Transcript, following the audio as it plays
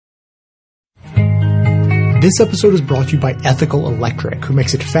This episode is brought to you by Ethical Electric, who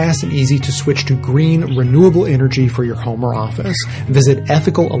makes it fast and easy to switch to green, renewable energy for your home or office. Visit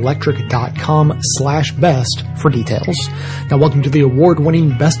ethicalelectric.com/best for details. Now, welcome to the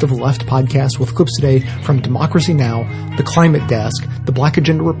award-winning Best of Left podcast with clips today from Democracy Now!, The Climate Desk, The Black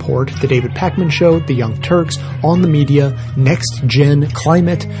Agenda Report, The David Pakman Show, The Young Turks, On the Media, Next Gen,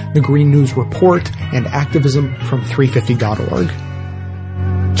 Climate, The Green News Report, and activism from 350.org.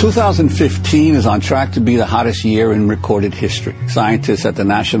 2015 is on track to be the hottest year in recorded history. Scientists at the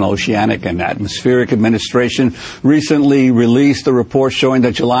National Oceanic and Atmospheric Administration recently released a report showing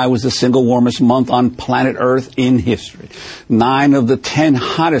that July was the single warmest month on planet Earth in history. 9 of the 10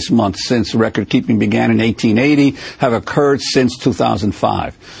 hottest months since record-keeping began in 1880 have occurred since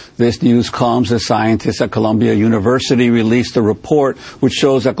 2005. This news comes as scientists at Columbia University released a report which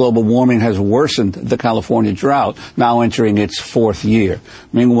shows that global warming has worsened the California drought, now entering its 4th year.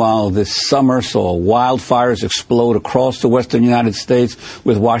 Meanwhile, this summer saw wildfires explode across the western United States,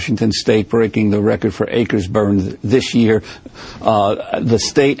 with Washington state breaking the record for acres burned this year. The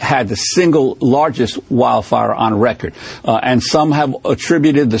state had the single largest wildfire on record. And some have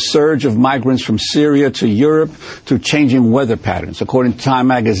attributed the surge of migrants from Syria to Europe to changing weather patterns. According to Time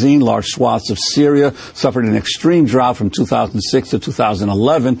magazine, large swaths of Syria suffered an extreme drought from 2006 to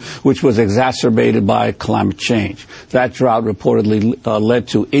 2011, which was exacerbated by climate change. That drought reportedly led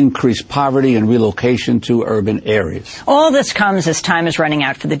to increased poverty and relocation to urban areas. All this comes as time is running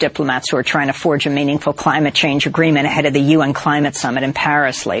out for the diplomats who are trying to forge a meaningful climate change agreement ahead of the UN Climate Summit in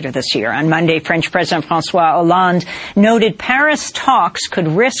Paris later this year. On Monday, French President François Hollande noted Paris talks could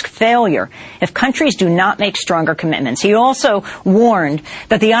risk failure if countries do not make stronger commitments. He also warned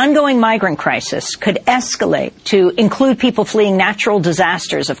that the ongoing migrant crisis could escalate to include people fleeing natural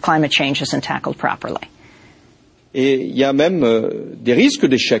disasters if climate change isn't tackled properly. Et il y a même des risques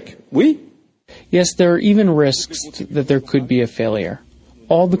d'échec. Oui. Yes, there are even risks that there could be a failure.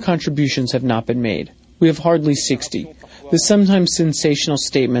 All the contributions have not been made. We have hardly 60. The sometimes sensational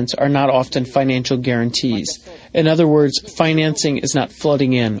statements are not often financial guarantees. In other words, financing is not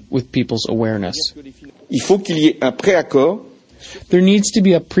flooding in with people's awareness. Il faut qu'il y ait un préaccord. There needs to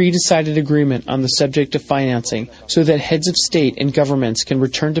be a pre-decided agreement on the subject of financing so that heads of state and governments can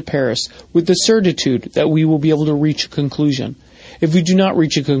return to Paris with the certitude that we will be able to reach a conclusion. If we do not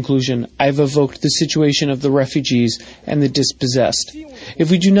reach a conclusion, I have evoked the situation of the refugees and the dispossessed.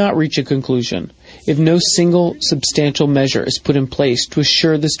 If we do not reach a conclusion, if no single substantial measure is put in place to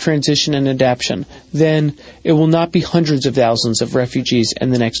assure this transition and adaptation, then it will not be hundreds of thousands of refugees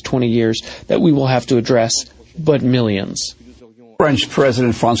in the next 20 years that we will have to address, but millions. French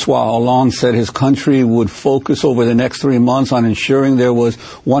President François Hollande said his country would focus over the next 3 months on ensuring there was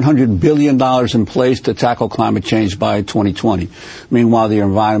 $100 billion in place to tackle climate change by 2020. Meanwhile, the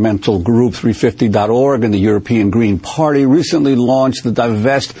environmental group 350.org and the European Green Party recently launched the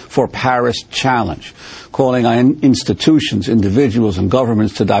Divest for Paris Challenge, calling on institutions, individuals, and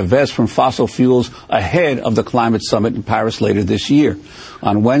governments to divest from fossil fuels ahead of the climate summit in Paris later this year.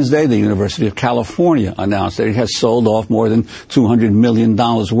 On Wednesday, the University of California announced that it has sold off more than $200 million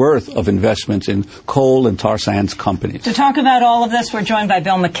worth of investments in coal and tar sands companies. To talk about all of this, we're joined by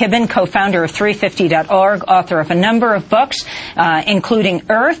Bill McKibben, co-founder of 350.org, author of a number of books, including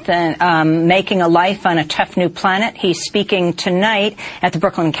Earth and Making a Life on a Tough New Planet. He's speaking tonight at the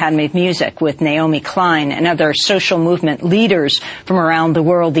Brooklyn Academy of Music with Naomi Klein and other social movement leaders from around the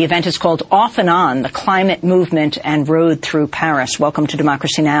world. The event is called Off and On, the Climate Movement and Road Through Paris. Welcome to Democracy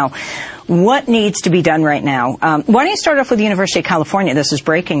Now! What needs to be done right now? Why don't you start off with the University of California? This is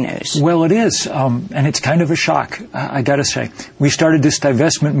breaking news. Well, it is, and it's kind of a shock, I got to say. We started this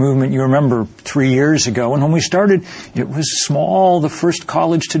divestment movement, you remember, 3 years ago, and when we started, it was small. The first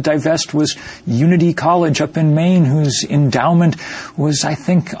college to divest was Unity College up in Maine, whose endowment was, I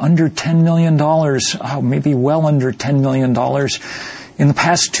think, under $10 million, maybe well under $10 million. In the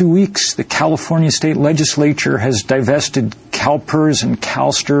past 2 weeks, the California State Legislature has divested CalPERS and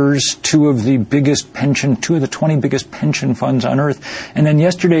CalSTRS, two of the 20 biggest pension funds on earth. And then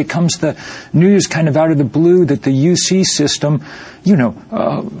yesterday comes the news kind of out of the blue that the UC system,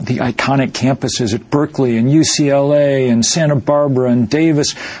 the iconic campuses at Berkeley and UCLA and Santa Barbara and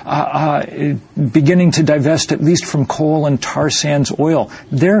Davis, beginning to divest at least from coal and tar sands oil.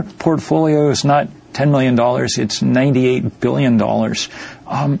 Their portfolio is not $10 million, it's $98 billion.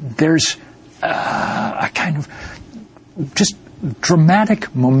 There's a kind of just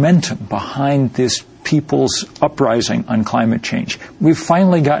dramatic momentum behind this people's uprising on climate change. We've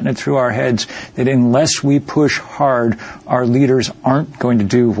finally gotten it through our heads that unless we push hard, our leaders aren't going to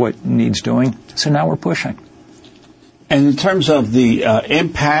do what needs doing. So now we're pushing. And in terms of the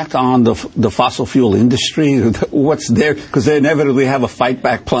impact on the fossil fuel industry, what's there? Because they inevitably have a fight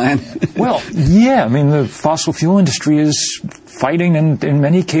back plan. Well, yeah. I mean, the fossil fuel industry is fighting and in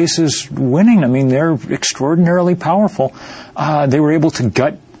many cases winning. I mean, they're extraordinarily powerful. They were able to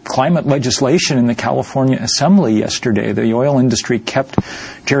gut climate legislation in the California Assembly yesterday. The oil industry kept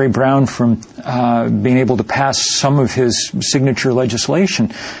Jerry Brown from being able to pass some of his signature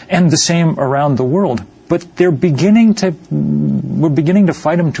legislation, and the same around the world. But we're beginning to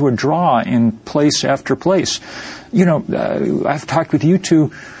fight them to a draw in place after place. You know, I've talked with you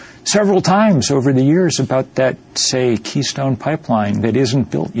two several times over the years about that, say, Keystone Pipeline that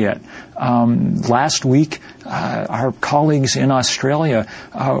isn't built yet. Last week, our colleagues in Australia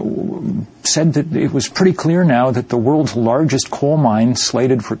said that it was pretty clear now that the world's largest coal mine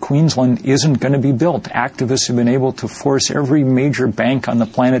slated for Queensland isn't going to be built. Activists have been able to force every major bank on the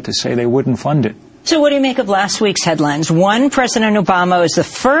planet to say they wouldn't fund it. So what do you make of last week's headlines? One, President Obama is the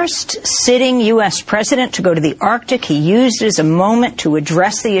first sitting U.S. president to go to the Arctic. He used it as a moment to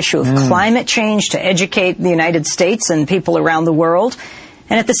address the issue of climate change, to educate the United States and people around the world.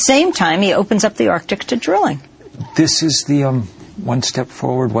 And at the same time, he opens up the Arctic to drilling. This is the one step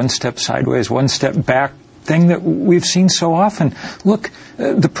forward, one step sideways, one step back thing that we've seen so often. Look,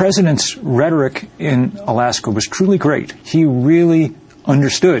 the president's rhetoric in Alaska was truly great. He really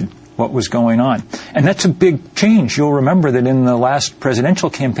understood what was going on. And that's a big change. You'll remember that in the last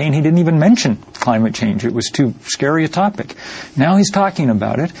presidential campaign, he didn't even mention climate change. It was too scary a topic. Now he's talking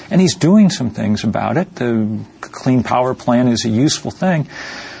about it, and he's doing some things about it. The Clean Power Plan is a useful thing.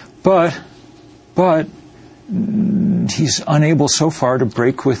 But he's unable so far to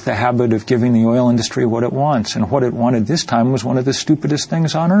break with the habit of giving the oil industry what it wants. And what it wanted this time was one of the stupidest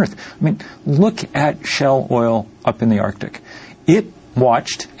things on earth. I mean, look at Shell Oil up in the Arctic. It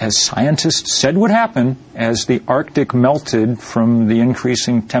watched, as scientists said would happen, as the Arctic melted from the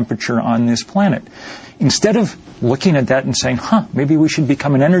increasing temperature on this planet. Instead of looking at that and saying, maybe we should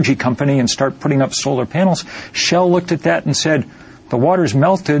become an energy company and start putting up solar panels, Shell looked at that and said, the water's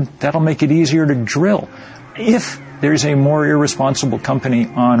melted, that'll make it easier to drill. If there's a more irresponsible company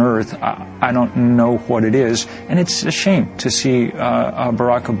on Earth, I don't know what it is, and it's a shame to see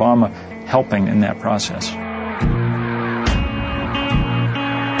Barack Obama helping in that process.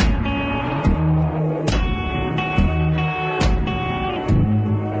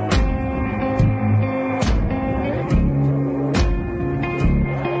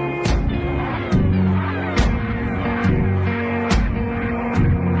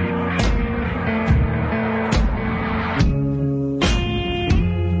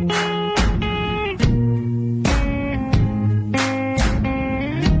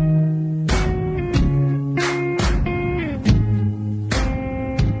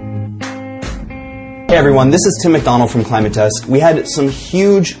 Hey everyone, this is Tim McDonald from Climate Desk. We had some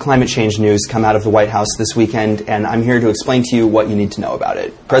huge climate change news come out of the White House this weekend, and I'm here to explain to you what you need to know about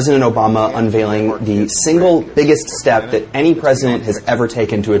it. President Obama unveiling the single biggest step that any president has ever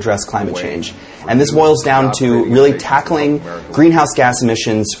taken to address climate change. And this boils down to really tackling greenhouse gas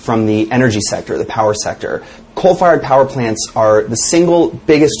emissions from the energy sector, the power sector. Coal-fired power plants are the single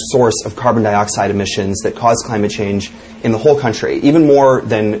biggest source of carbon dioxide emissions that cause climate change in the whole country, even more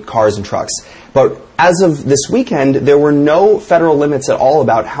than cars and trucks. But as of this weekend, there were no federal limits at all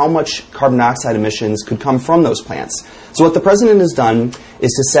about how much carbon dioxide emissions could come from those plants. So what the president has done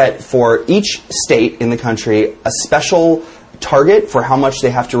is to set for each state in the country a special target for how much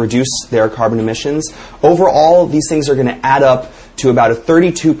they have to reduce their carbon emissions. Overall, these things are going to add up to about a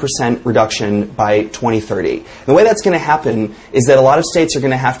 32% reduction by 2030. And the way that's going to happen is that a lot of states are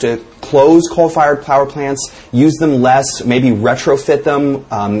going to have to close coal-fired power plants, use them less, maybe retrofit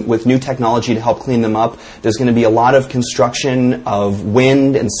them with new technology to help clean them up. There's going to be a lot of construction of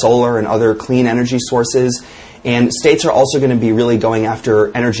wind and solar and other clean energy sources. And states are also going to be really going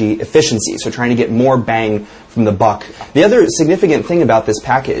after energy efficiency, so trying to get more bang from the buck. The other significant thing about this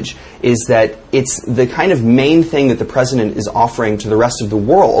package is that it's the kind of main thing that the president is offering to the rest of the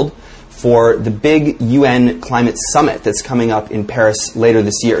world for the big UN climate summit that's coming up in Paris later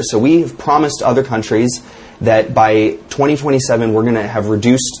this year. So we have promised other countries that by 2027 we're going to have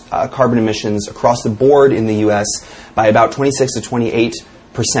reduced carbon emissions across the board in the U.S. by about 26 to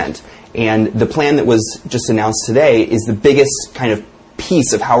 28%. And the plan that was just announced today is the biggest kind of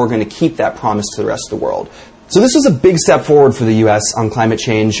piece of how we're going to keep that promise to the rest of the world. So this was a big step forward for the U.S. on climate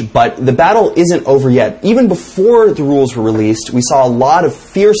change, but the battle isn't over yet. Even before the rules were released, we saw a lot of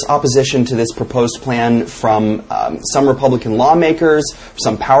fierce opposition to this proposed plan from some Republican lawmakers,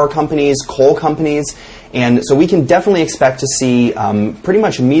 some power companies, coal companies, And so we can definitely expect to see, pretty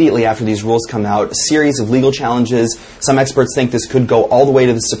much immediately after these rules come out, a series of legal challenges. Some experts think this could go all the way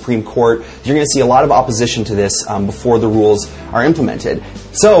to the Supreme Court. You're going to see a lot of opposition to this before the rules are implemented.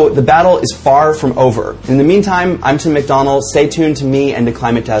 So the battle is far from over. In the meantime, I'm Tim McDonald. Stay tuned to me and to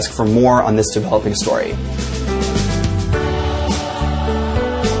Climate Desk for more on this developing story.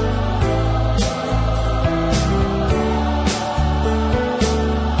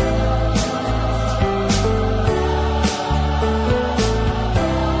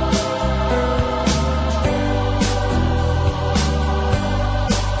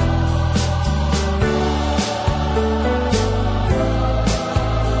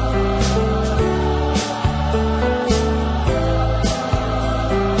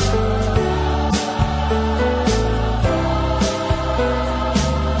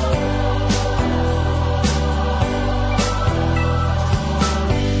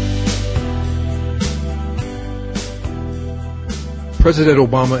 President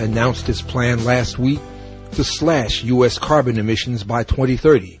Obama announced his plan last week to slash U.S. carbon emissions by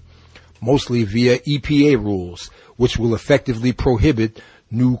 2030, mostly via EPA rules, which will effectively prohibit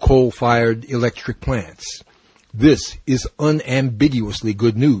new coal-fired electric plants. This is unambiguously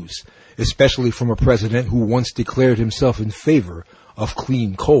good news, especially from a president who once declared himself in favor of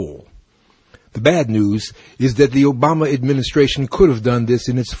clean coal. The bad news is that the Obama administration could have done this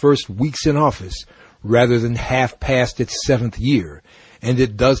in its first weeks in office, rather than half past its 7th year, and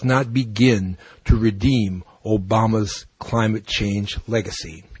it does not begin to redeem Obama's climate change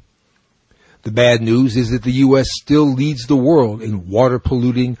legacy. The bad news is that the U.S. still leads the world in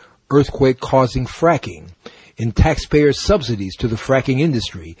water-polluting, earthquake-causing fracking, in taxpayer subsidies to the fracking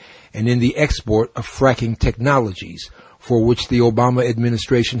industry, and in the export of fracking technologies, for which the Obama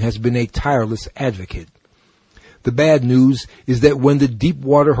administration has been a tireless advocate. The bad news is that when the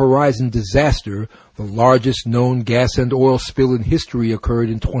Deepwater Horizon disaster, the largest known gas and oil spill in history,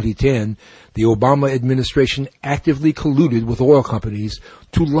 occurred in 2010, the Obama administration actively colluded with oil companies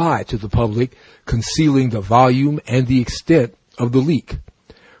to lie to the public, concealing the volume and the extent of the leak.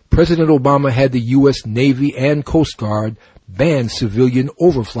 President Obama had the U.S. Navy and Coast Guard ban civilian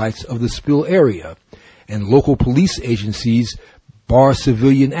overflights of the spill area, and local police agencies bar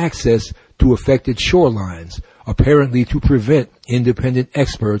civilian access to affected shorelines, apparently to prevent independent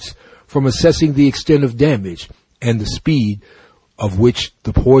experts from assessing the extent of damage and the speed of which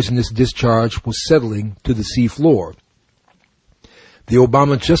the poisonous discharge was settling to the sea floor. The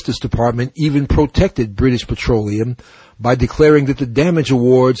Obama Justice Department even protected British Petroleum by declaring that the damage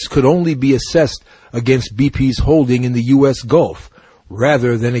awards could only be assessed against BP's holding in the U.S. Gulf,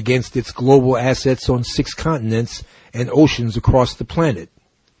 rather than against its global assets on 6 continents and oceans across the planet.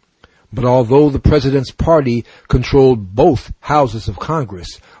 But although the president's party controlled both houses of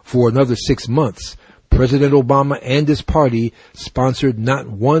Congress for another 6 months, President Obama and his party sponsored not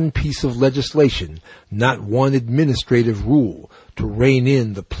one piece of legislation, not one administrative rule to rein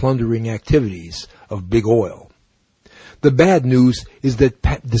in the plundering activities of big oil. The bad news is that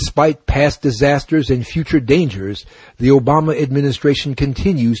despite past disasters and future dangers, the Obama administration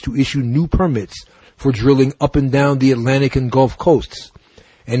continues to issue new permits for drilling up and down the Atlantic and Gulf coasts,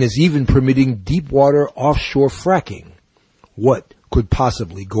 and is even permitting deep-water offshore fracking. What could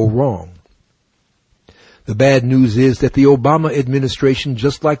possibly go wrong? The bad news is that the Obama administration,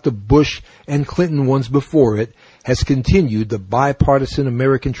 just like the Bush and Clinton ones before it, has continued the bipartisan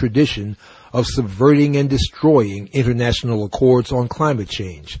American tradition of subverting and destroying international accords on climate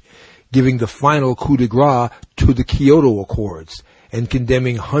change, giving the final coup de grace to the Kyoto Accords, and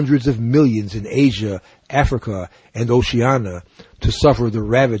condemning hundreds of millions in Asia, Africa, and Oceania to suffer the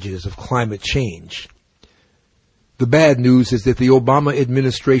ravages of climate change. The bad news is that the Obama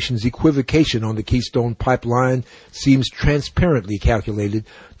administration's equivocation on the Keystone Pipeline seems transparently calculated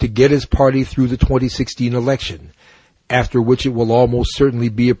to get his party through the 2016 election, after which it will almost certainly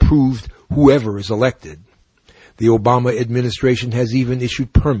be approved whoever is elected. The Obama administration has even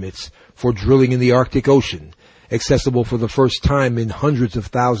issued permits for drilling in the Arctic Ocean, accessible for the first time in hundreds of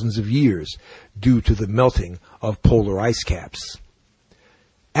thousands of years due to the melting of polar ice caps.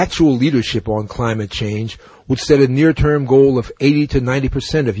 Actual leadership on climate change would set a near-term goal of 80 to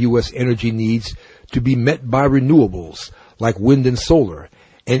 90% of U.S. energy needs to be met by renewables like wind and solar,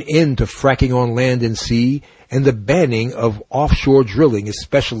 an end to fracking on land and sea, and the banning of offshore drilling,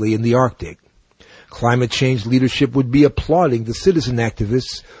 especially in the Arctic. Climate change leadership would be applauding the citizen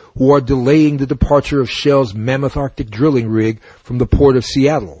activists who are delaying the departure of Shell's mammoth Arctic drilling rig from the port of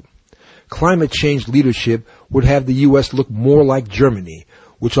Seattle. Climate change leadership would have the U.S. look more like Germany,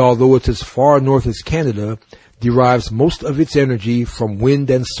 which, although it's as far north as Canada, derives most of its energy from wind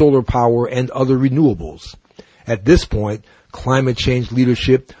and solar power and other renewables. At this point, climate change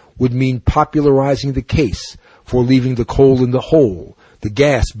leadership would mean popularizing the case for leaving the coal in the hole, the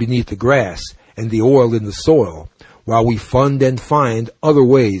gas beneath the grass, and the oil in the soil, while we fund and find other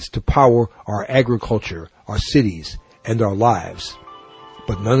ways to power our agriculture, our cities, and our lives.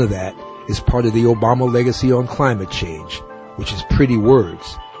 But none of that is part of the Obama legacy on climate change, which is pretty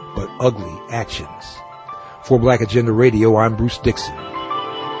words, but ugly actions. For Black Agenda Radio, I'm Bruce Dixon.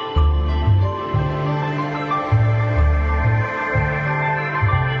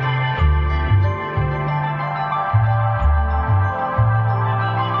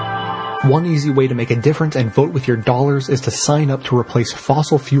 One easy way to make a difference and vote with your dollars is to sign up to replace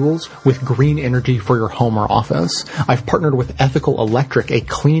fossil fuels with green energy for your home or office. I've partnered with Ethical Electric, a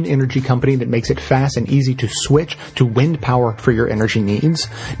clean energy company that makes it fast and easy to switch to wind power for your energy needs.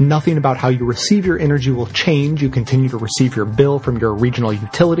 Nothing about how you receive your energy will change. You continue to receive your bill from your regional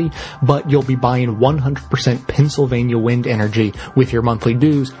utility, but you'll be buying 100% Pennsylvania wind energy with your monthly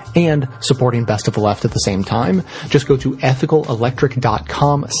dues and supporting Best of the Left at the same time. Just go to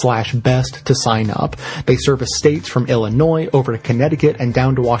ethicalelectric.com/best to sign up. They service states from Illinois over to Connecticut and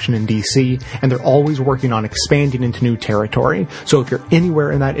down to Washington, D.C., and they're always working on expanding into new territory. So if you're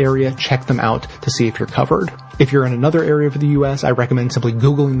anywhere in that area, check them out to see if you're covered. If you're in another area of the U.S., I recommend simply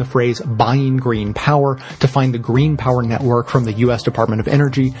Googling the phrase buying green power to find the Green Power Network from the U.S. Department of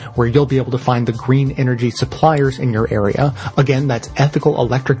Energy, where you'll be able to find the green energy suppliers in your area. Again, that's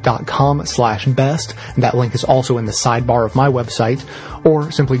ethicalelectric.com/best. And that link is also in the sidebar of my website, or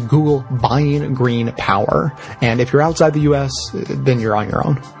simply Google buying green power. And if you're outside the U.S., then you're on your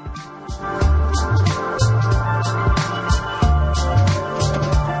own.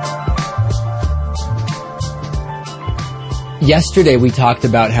 Yesterday, we talked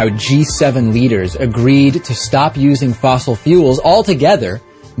about how G7 leaders agreed to stop using fossil fuels altogether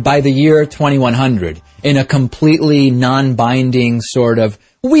by the year 2100 in a completely non-binding sort of,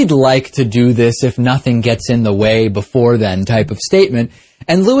 we'd like to do this if nothing gets in the way before then type of statement.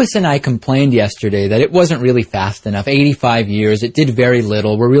 And Lewis and I complained yesterday that it wasn't really fast enough. 85 years, it did very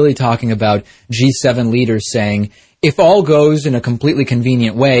little. We're really talking about G7 leaders saying, if all goes in a completely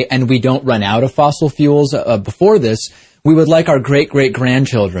convenient way and we don't run out of fossil fuels before this, we would like our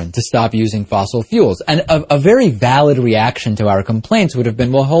great-great-grandchildren to stop using fossil fuels. And a very valid reaction to our complaints would have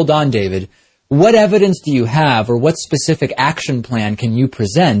been, well, hold on, David. What evidence do you have, or what specific action plan can you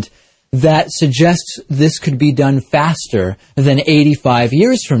present that suggests this could be done faster than 85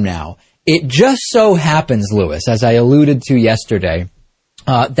 years from now? It just so happens, Lewis, as I alluded to yesterday,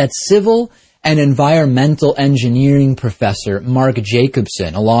 that civil and environmental engineering professor Mark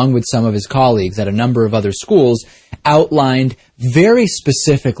Jacobson, along with some of his colleagues at a number of other schools, outlined very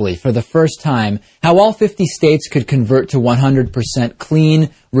specifically for the first time how all 50 states could convert to 100% clean,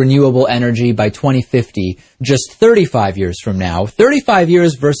 renewable energy by 2050, just 35 years from now. 35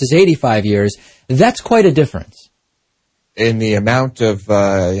 years versus 85 years, that's quite a difference. In the amount of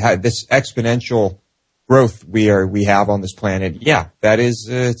this exponential growth we have on this planet, yeah, that is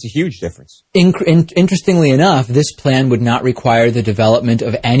it's a huge difference. Interestingly enough, this plan would not require the development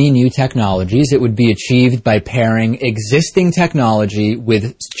of any new technologies. It would be achieved by pairing existing technology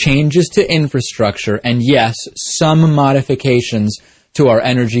with changes to infrastructure and, yes, some modifications to our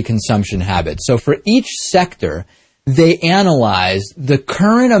energy consumption habits. So for each sector, they analyzed the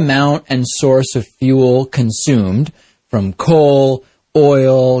current amount and source of fuel consumed from coal,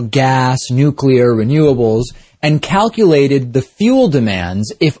 oil, gas, nuclear, renewables, and calculated the fuel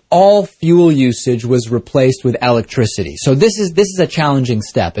demands if all fuel usage was replaced with electricity. So this is a challenging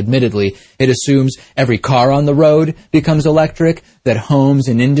step. Admittedly, it assumes every car on the road becomes electric, that homes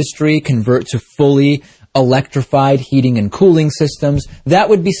and industry convert to fully electrified heating and cooling systems. That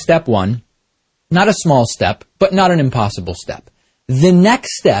would be step one. Not a small step, but not an impossible step. The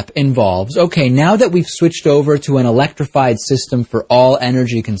next step involves, okay, now that we've switched over to an electrified system for all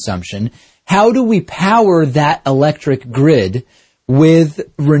energy consumption, how do we power that electric grid with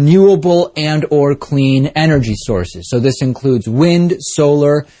renewable and or clean energy sources? So this includes wind,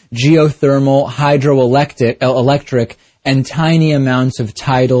 solar, geothermal, hydroelectric, and tiny amounts of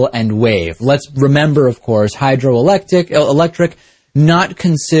tidal and wave. Let's remember, of course, hydroelectric, not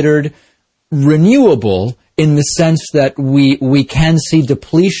considered renewable in the sense that we can see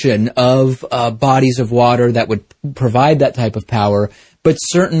depletion of bodies of water that would provide that type of power, but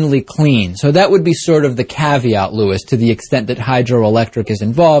certainly clean. So that would be sort of the caveat, Lewis, to the extent that hydroelectric is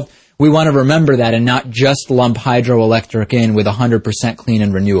involved. We want to remember that and not just lump hydroelectric in with 100% clean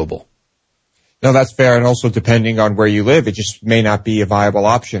and renewable. No, that's fair. And also, depending on where you live, it just may not be a viable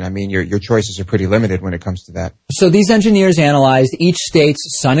option. I mean, your choices are pretty limited when it comes to that. So these engineers analyzed each state's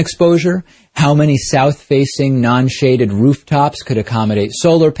sun exposure, how many south-facing, non-shaded rooftops could accommodate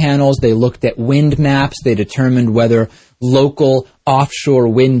solar panels. They looked at wind maps. They determined whether local offshore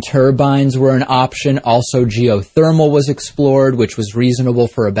wind turbines were an option. Also, geothermal was explored, which was reasonable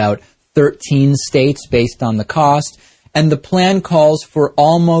for about 13 states based on the cost. And the plan calls for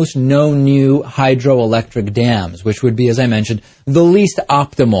almost no new hydroelectric dams, which would be, as I mentioned, the least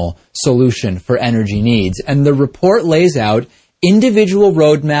optimal solution for energy needs. And the report lays out individual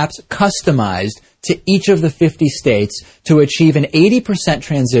roadmaps customized to each of the 50 states to achieve an 80%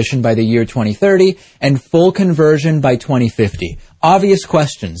 transition by the year 2030 and full conversion by 2050. Obvious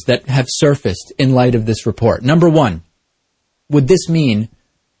questions that have surfaced in light of this report. Number one, would this mean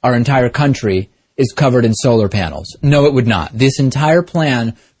our entire country is covered in solar panels? No, it would not. This entire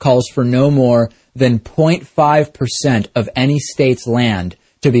plan calls for no more than 0.5% of any state's land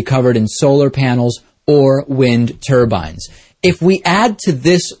to be covered in solar panels or wind turbines. If we add to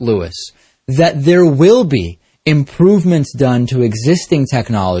this, Lewis, that there will be improvements done to existing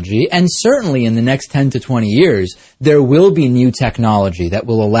technology, and certainly in the next 10 to 20 years, there will be new technology that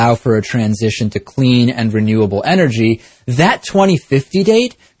will allow for a transition to clean and renewable energy, that 2050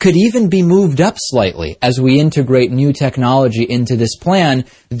 date could even be moved up slightly as we integrate new technology into this plan.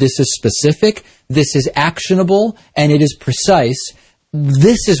 This is specific, this is actionable, and it is precise.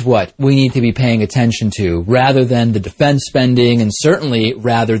 This is what we need to be paying attention to, rather than the defense spending, and certainly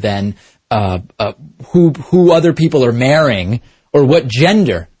rather than who other people are marrying or what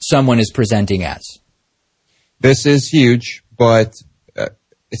gender someone is presenting as. This is huge, but it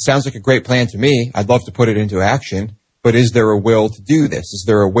sounds like a great plan to me. I'd love to put it into action, but is there a will to do this? Is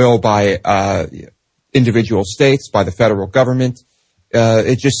there a will by individual states, by the federal government?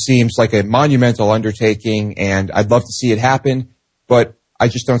 It just seems like a monumental undertaking, and I'd love to see it happen, but I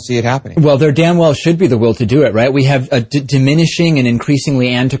just don't see it happening. Well, there damn well should be the will to do it, right? We have a diminishing and increasingly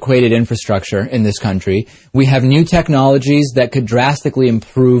antiquated infrastructure in this country. We have new technologies that could drastically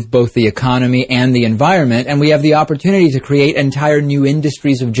improve both the economy and the environment, and we have the opportunity to create entire new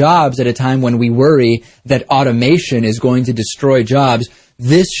industries of jobs at a time when we worry that automation is going to destroy jobs.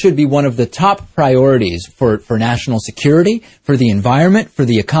 This should be one of the top priorities for national security, for the environment, for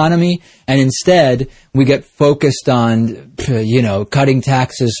the economy, and instead we get focused on, cutting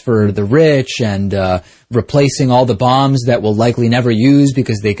taxes for the rich and replacing all the bombs that we'll likely never use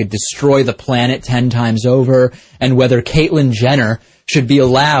because they could destroy the planet 10 times over, and whether Caitlyn Jenner should be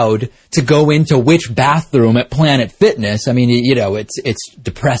allowed to go into which bathroom at Planet Fitness. I mean, it's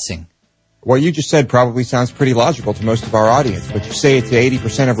depressing. What you just said probably sounds pretty logical to most of our audience, but you say it to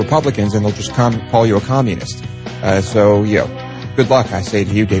 80% of Republicans and they'll just call you a communist. So, good luck, I say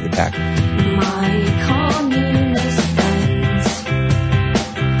to you, David Pack. My communist friends,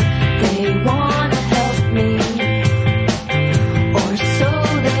 they want to help me, or so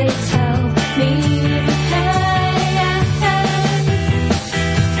they tell me.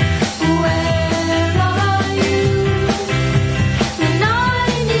 Where are you when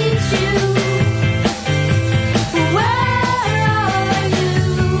I need you?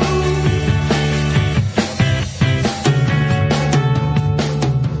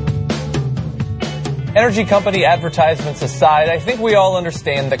 Energy company advertisements aside, I think we all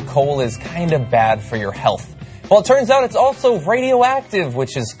understand that coal is kind of bad for your health. Well, it turns out it's also radioactive,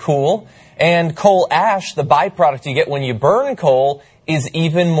 which is cool. And coal ash, the byproduct you get when you burn coal, is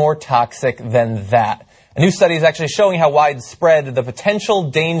even more toxic than that. A new study is actually showing how widespread the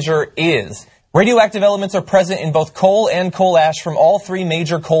potential danger is. Radioactive elements are present in both coal and coal ash from all three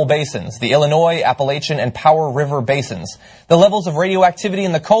major coal basins, the Illinois, Appalachian, and Powder River basins. The levels of radioactivity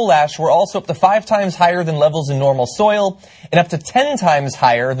in the coal ash were also up to 5 times higher than levels in normal soil, and up to 10 times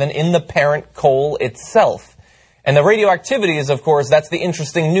higher than in the parent coal itself. And the radioactivity is, of course, that's the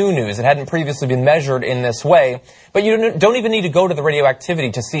interesting new news. It hadn't previously been measured in this way, but you don't even need to go to the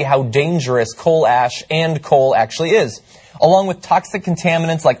radioactivity to see how dangerous coal ash and coal actually is. Along with toxic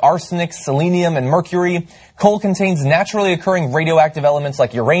contaminants like arsenic, selenium, and mercury, coal contains naturally occurring radioactive elements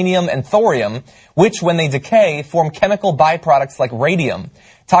like uranium and thorium, which, when they decay, form chemical byproducts like radium.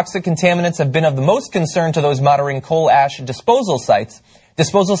 Toxic contaminants have been of the most concern to those monitoring coal ash disposal sites.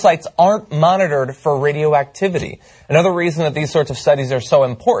 disposal sites aren't monitored for radioactivity. Another reason that these sorts of studies are so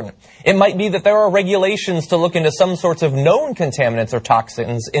important. It might be that there are regulations to look into some sorts of known contaminants or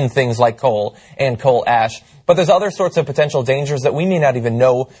toxins in things like coal and coal ash, but there's other sorts of potential dangers that we may not even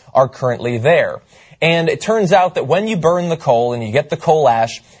know are currently there. And it turns out that when you burn the coal and you get the coal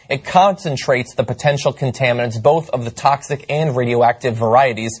ash, it concentrates the potential contaminants, both of the toxic and radioactive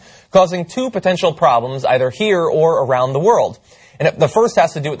varieties, causing two potential problems either here or around the world. And the first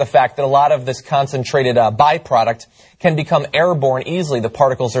has to do with the fact that a lot of this concentrated byproduct can become airborne easily. The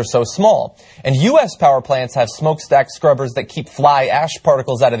particles are so small. And U.S. power plants have smokestack scrubbers that keep fly ash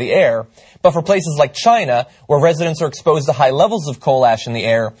particles out of the air. But for places like China, where residents are exposed to high levels of coal ash in the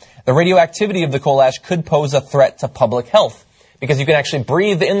air, the radioactivity of the coal ash could pose a threat to public health, because you can actually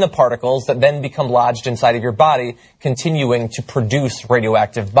breathe in the particles that then become lodged inside of your body, continuing to produce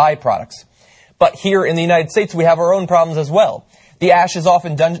radioactive byproducts. But here in the United States, we have our own problems as well. The ash is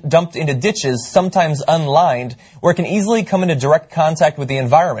often dumped into ditches, sometimes unlined, where it can easily come into direct contact with the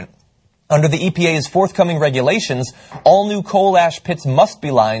environment. Under the EPA's forthcoming regulations, all new coal ash pits must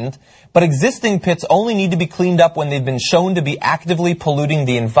be lined, but existing pits only need to be cleaned up when they've been shown to be actively polluting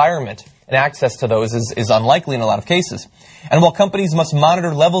the environment. And access to those is unlikely in a lot of cases. And while companies must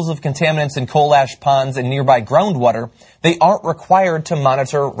monitor levels of contaminants in coal ash ponds and nearby groundwater, they aren't required to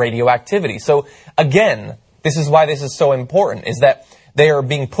monitor radioactivity. So again, this is why this is so important, is that they are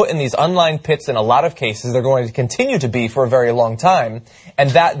being put in these unlined pits in a lot of cases. They're going to continue to be for a very long time,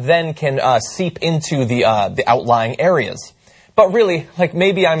 and that then can seep into the outlying areas. But really, like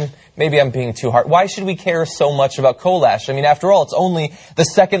maybe I'm being too hard. Why should we care so much about coal ash? I mean, after all, it's only the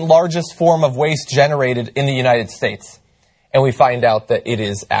second largest form of waste generated in the United States, and we find out that it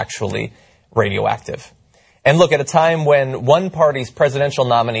is actually radioactive. And look, at a time when one party's presidential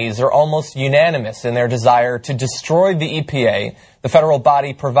nominees are almost unanimous in their desire to destroy the EPA, the federal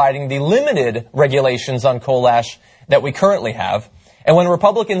body providing the limited regulations on coal ash that we currently have, and when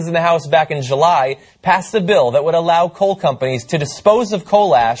Republicans in the House back in July passed a bill that would allow coal companies to dispose of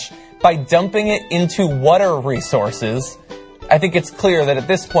coal ash by dumping it into water resources, I think it's clear that at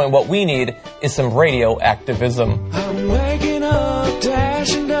this point what we need is some radioactivism. I'm waking up to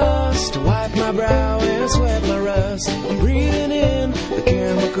ash and dust, to wipe my brow and sweat my rust. I'm breathing in the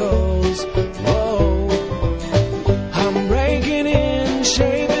chemicals. Whoa. I'm breaking in,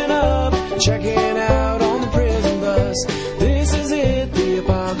 shaping up, checking out on the prison bus. This is it, the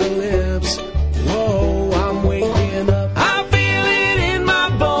apocalypse. Whoa, I'm waking up. I feel it in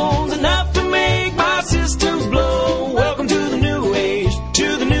my bones, enough to make my systems blow. Welcome to the new age,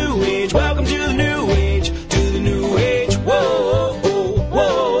 to the new age. Welcome to the new age, to the new age. Whoa, whoa,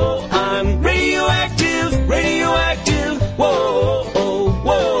 whoa. I'm radioactive, radioactive. Whoa, whoa,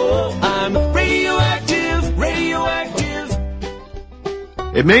 whoa. I'm radioactive, radioactive.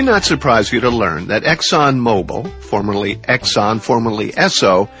 It may not surprise you to learn that ExxonMobil, formerly Exxon, formerly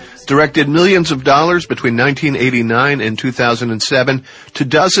Esso, directed millions of dollars between 1989 and 2007 to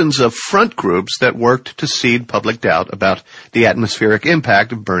dozens of front groups that worked to seed public doubt about the atmospheric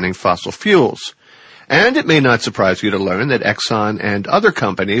impact of burning fossil fuels. And it may not surprise you to learn that Exxon and other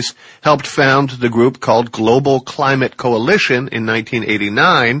companies helped found the group called Global Climate Coalition in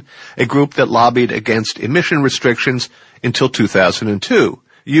 1989, a group that lobbied against emission restrictions until 2002.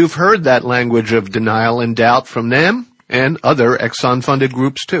 You've heard that language of denial and doubt from them and other Exxon-funded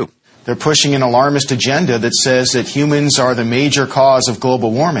groups, too. They're pushing an alarmist agenda that says that humans are the major cause of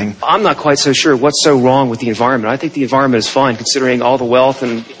global warming. I'm not quite so sure what's so wrong with the environment. I think the environment is fine, considering all the wealth,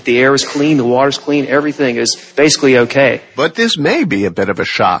 and the air is clean, the water's clean, everything is basically okay. But this may be a bit of a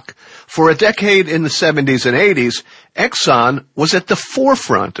shock. For a decade in the 70s and 80s, Exxon was at the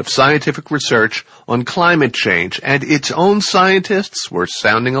forefront of scientific research on climate change, and its own scientists were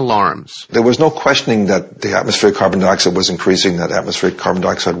sounding alarms. There was no questioning that the atmospheric carbon dioxide was increasing, that atmospheric carbon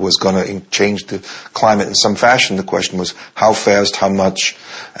dioxide was going to change the climate in some fashion. The question was how fast, how much,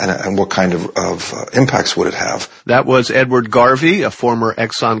 and what kind of impacts would it have. That was Edward Garvey, a former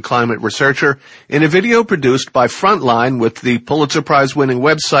Exxon climate researcher, in a video produced by Frontline with the Pulitzer Prize-winning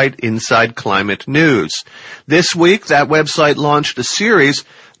website Inside Climate News. This week, that website launched a series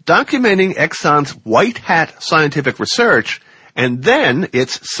documenting Exxon's white hat scientific research and then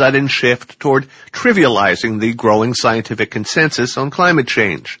its sudden shift toward trivializing the growing scientific consensus on climate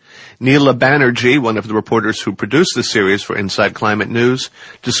change. Neela Banerjee, one of the reporters who produced the series for Inside Climate News,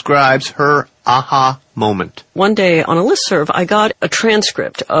 describes her aha moment. One day on a listserv, I got a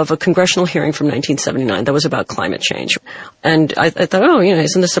transcript of a congressional hearing from 1979 that was about climate change. And I thought,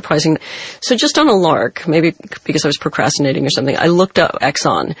 isn't this surprising? So just on a lark, maybe because I was procrastinating or something, I looked up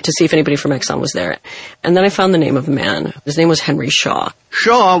Exxon to see if anybody from Exxon was there. And then I found the name of a man. His name was Henry Shaw.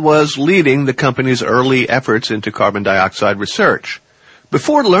 Shaw was leading the company's early efforts into carbon dioxide research.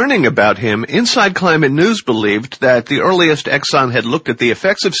 Before learning about him, Inside Climate News believed that the earliest Exxon had looked at the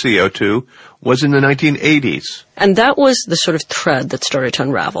effects of CO2 was in the 1980s. And that was the sort of thread that started to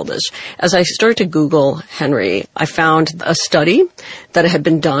unravel this. As I started to Google Henry, I found a study that had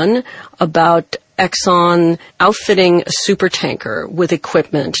been done about Exxon outfitting a supertanker with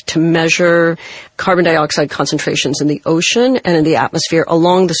equipment to measure carbon dioxide concentrations in the ocean and in the atmosphere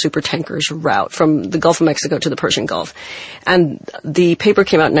along the supertanker's route from the Gulf of Mexico to the Persian Gulf. And the paper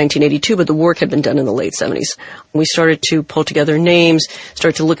came out in 1982, but the work had been done in the late 70s. We started to pull together names,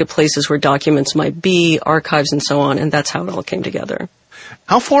 started to look at places where documents might be, archives and so on, and that's how it all came together.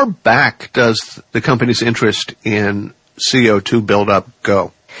 How far back does the company's interest in CO2 buildup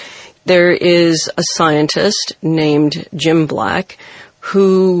go? There is a scientist named Jim Black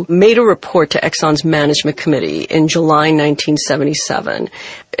who made a report to Exxon's management committee in July 1977.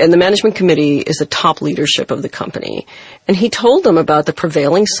 And the management committee is the top leadership of the company. And he told them about the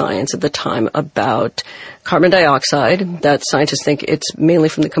prevailing science at the time about carbon dioxide, that scientists think it's mainly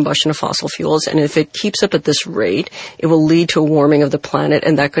from the combustion of fossil fuels, and if it keeps up at this rate, it will lead to a warming of the planet,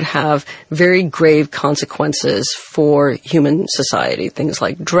 and that could have very grave consequences for human society, things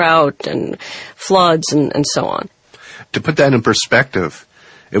like drought and floods and so on. To put that in perspective,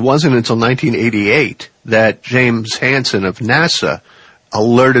 it wasn't until 1988 that James Hansen of NASA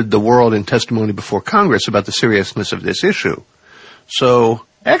alerted the world in testimony before Congress about the seriousness of this issue. So,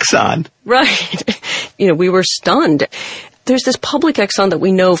 Exxon. Right. We were stunned. There's this public Exxon that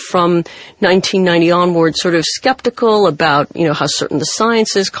we know from 1990 onward, sort of skeptical about, how certain the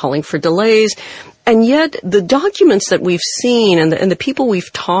science is, calling for delays. And yet, the documents that we've seen and the people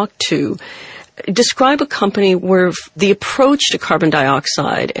we've talked to describe a company where the approach to carbon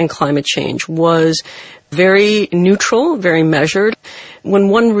dioxide and climate change was very neutral, very measured. When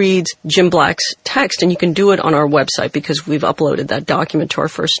one reads Jim Black's text, and you can do it on our website because we've uploaded that document to our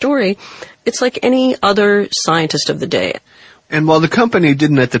first story, it's like any other scientist of the day. And while the company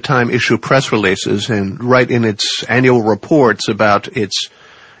didn't at the time issue press releases and write in its annual reports about its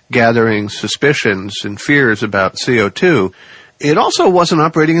gathering suspicions and fears about CO2, it also wasn't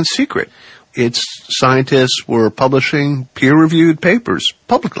operating in secret. Its scientists were publishing peer-reviewed papers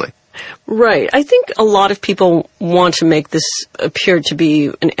publicly. Right. I think a lot of people want to make this appear to be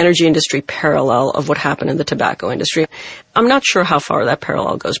an energy industry parallel of what happened in the tobacco industry. I'm not sure how far that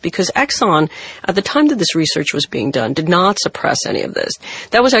parallel goes because Exxon, at the time that this research was being done, did not suppress any of this.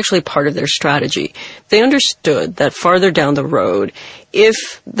 That was actually part of their strategy. They understood that farther down the road,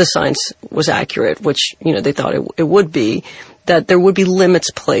 if the science was accurate, which, they thought it would be, that there would be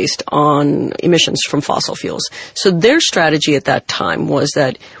limits placed on emissions from fossil fuels. So their strategy at that time was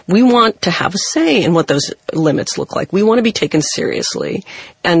that we want to have a say in what those limits look like. We want to be taken seriously.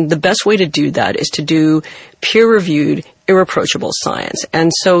 And the best way to do that is to do peer-reviewed, irreproachable science.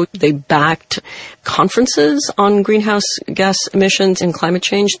 And so they backed conferences on greenhouse gas emissions and climate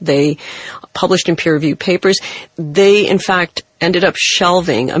change. They published in peer-reviewed papers. They, in fact, ended up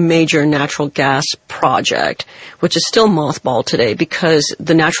shelving a major natural gas project, which is still mothballed today because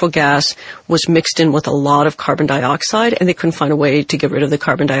the natural gas was mixed in with a lot of carbon dioxide and they couldn't find a way to get rid of the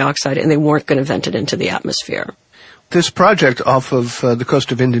carbon dioxide and they weren't going to vent it into the atmosphere. This project off of the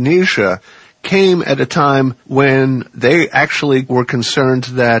coast of Indonesia came at a time when they actually were concerned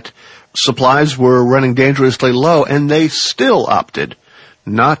that supplies were running dangerously low, and they still opted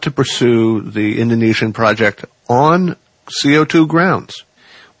not to pursue the Indonesian project on CO2 grounds.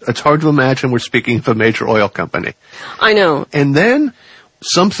 It's hard to imagine we're speaking of a major oil company. I know. And then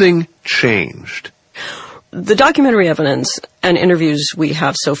something changed. The documentary evidence and interviews we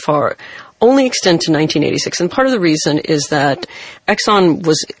have so far only extend to 1986. And part of the reason is that Exxon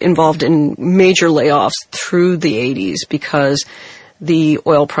was involved in major layoffs through the 80s because the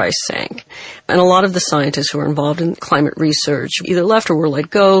oil price sank. And a lot of the scientists who were involved in climate research either left or were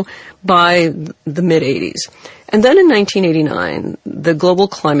let go by the mid-80s. And then in 1989, the Global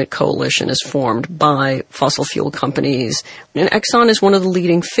Climate Coalition is formed by fossil fuel companies, and Exxon is one of the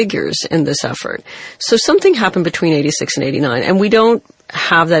leading figures in this effort. So something happened between 86 and 89, and we don't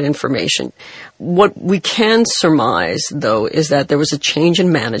have that information. What we can surmise, though, is that there was a change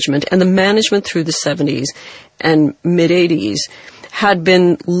in management, and the management through the 70s and mid-80s had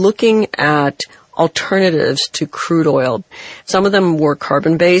been looking at alternatives to crude oil. Some of them were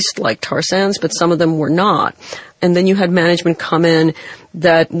carbon-based, like tar sands, but some of them were not. And then you had management come in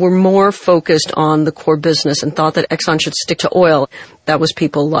that were more focused on the core business and thought that Exxon should stick to oil. That was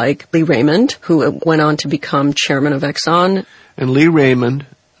people like Lee Raymond, who went on to become chairman of Exxon. And Lee Raymond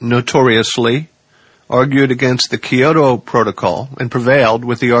notoriously argued against the Kyoto Protocol and prevailed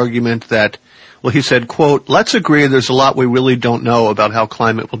with the argument that, well, he said, quote, let's agree there's a lot we really don't know about how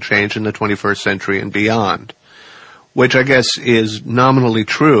climate will change in the 21st century and beyond, which I guess is nominally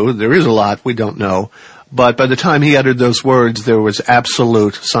true. There is a lot we don't know. But by the time he uttered those words, there was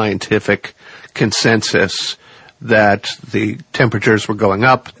absolute scientific consensus that the temperatures were going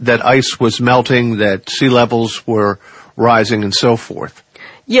up, that ice was melting, that sea levels were rising, and so forth.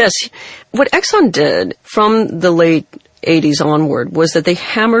 Yes. What Exxon did from the late 80s onward was that they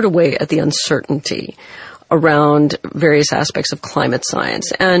hammered away at the uncertainty around various aspects of climate science.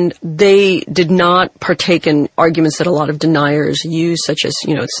 And they did not partake in arguments that a lot of deniers use, such as,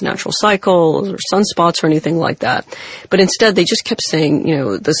 it's natural cycles or sunspots or anything like that. But instead, they just kept saying,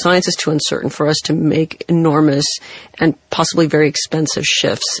 the science is too uncertain for us to make enormous and possibly very expensive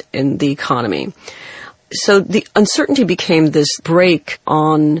shifts in the economy. So the uncertainty became this brake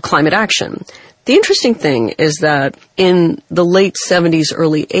on climate action. The interesting thing is that in the late 70s,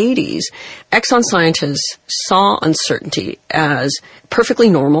 early 80s, Exxon scientists saw uncertainty as perfectly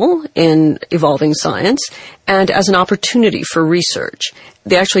normal in evolving science and as an opportunity for research.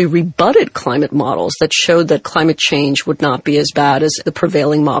 They actually rebutted climate models that showed that climate change would not be as bad as the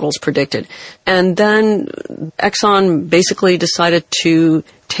prevailing models predicted. And then Exxon basically decided to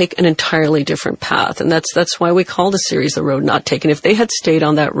take an entirely different path. And that's why we call the series The Road Not Taken. If they had stayed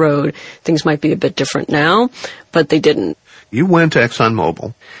on that road, things might be a bit different now, but they didn't. You went to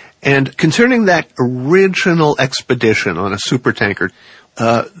ExxonMobil, and concerning that original expedition on a supertanker,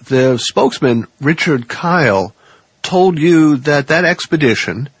 the spokesman, Richard Kyle, told you that that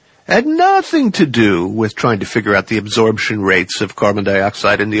expedition had nothing to do with trying to figure out the absorption rates of carbon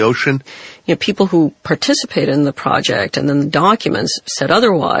dioxide in the ocean. People who participated in the project and then the documents said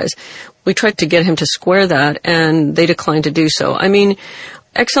otherwise. We tried to get him to square that, and they declined to do so. I mean,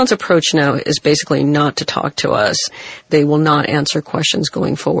 Exxon's approach now is basically not to talk to us. They will not answer questions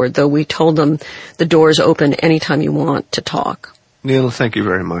going forward, though we told them the door is open anytime you want to talk. Neela, thank you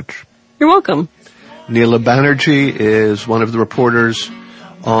very much. You're welcome. Neela Banerjee is one of the reporters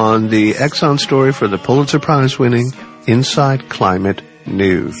on the Exxon story for the Pulitzer Prize-winning Inside Climate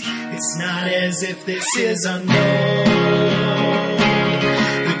News. It's not as if this is unknown.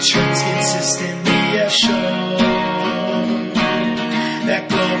 The trends consistently have shown that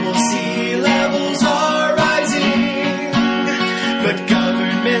global sea levels are rising, but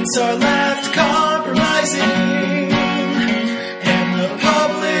governments are left compromising, and the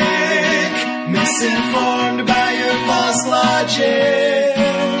public misinformed by your false logic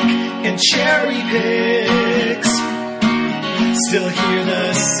and cherry picks still hear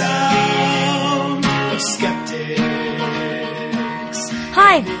the sound of skeptics.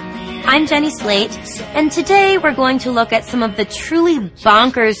 Hi, I'm Jenny Slate, and today we're going to look at some of the truly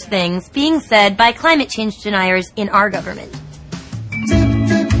bonkers things being said by climate change deniers in our government.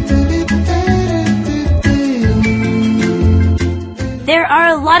 There are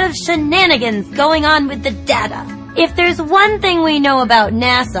a lot of shenanigans going on with the data. If there's one thing we know about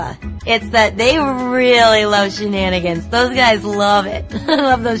NASA, it's that they really love shenanigans. Those guys love it. I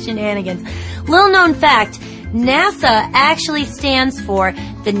love those shenanigans. Little known fact, NASA actually stands for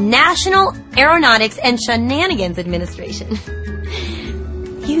the National Aeronautics and Shenanigans Administration.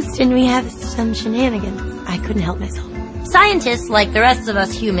 Houston, we have some shenanigans. I couldn't help myself. Scientists, like the rest of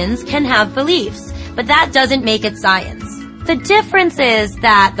us humans, can have beliefs, but that doesn't make it science. The difference is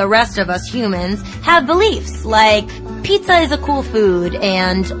that the rest of us humans have beliefs, like pizza is a cool food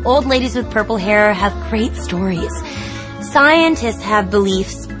and old ladies with purple hair have great stories. Scientists have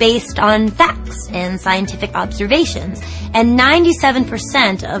beliefs based on facts and scientific observations, and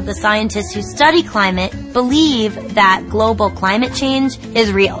 97% of the scientists who study climate believe that global climate change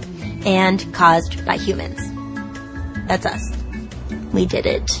is real and caused by humans. That's us. We did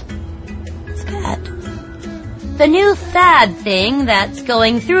it. It's bad. The new fad thing that's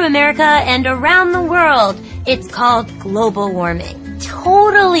going through America and around the world, it's called global warming.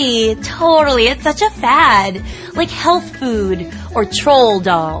 Totally. It's such a fad. Like health food or troll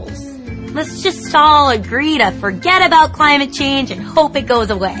dolls. Let's just all agree to forget about climate change and hope it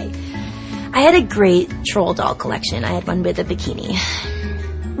goes away. I had a great troll doll collection. I had one with a bikini.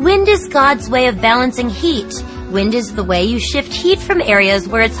 Wind is God's way of balancing heat. Wind is the way you shift heat from areas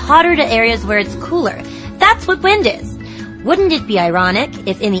where it's hotter to areas where it's cooler. That's what wind is. Wouldn't it be ironic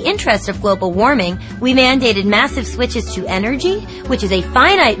if, in the interest of global warming, we mandated massive switches to energy, which is a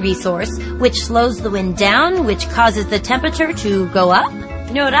finite resource, which slows the wind down, which causes the temperature to go up?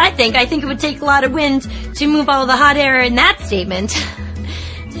 You know what I think? I think it would take a lot of wind to move all the hot air in that statement.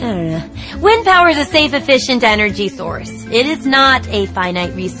 I don't know. Wind power is a safe, efficient energy source. It is not a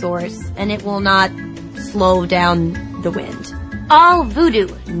finite resource, and it will not slow down the wind. All voodoo,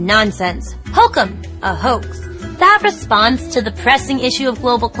 nonsense. Hokum, a hoax. That response to the pressing issue of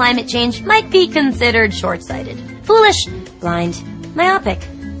global climate change might be considered short-sighted. Foolish, blind, myopic.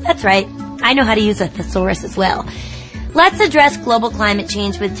 That's right. I know how to use a thesaurus as well. Let's address global climate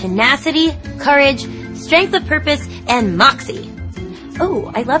change with tenacity, courage, strength of purpose, and moxie.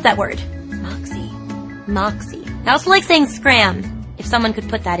 Oh, I love that word. Moxie. I also like saying scram, if someone could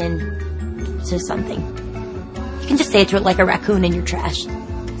put that in to something. You can just say it to it like a raccoon in your trash.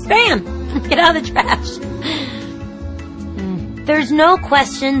 Scram! Get out of the trash. There's no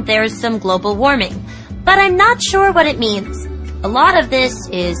question there's some global warming, but I'm not sure what it means. A lot of this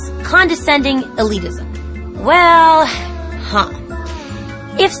is condescending elitism. Well,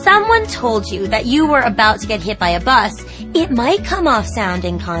 If someone told you that you were about to get hit by a bus, it might come off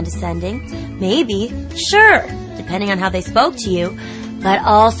sounding condescending. Maybe, sure, depending on how they spoke to you. But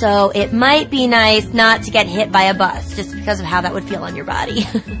also, it might be nice not to get hit by a bus, just because of how that would feel on your body.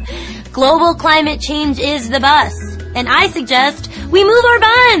 Global climate change is the bus. And I suggest we move our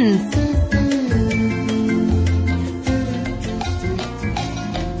buns.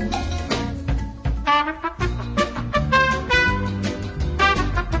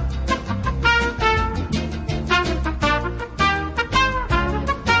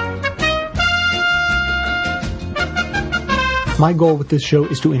 My goal with this show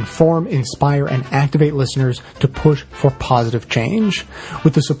is to inform, inspire, and activate listeners to push for positive change.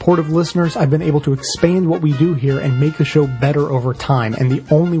 With the support of listeners, I've been able to expand what we do here and make the show better over time. And the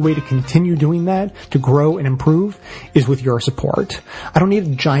only way to continue doing that, to grow and improve, is with your support. I don't need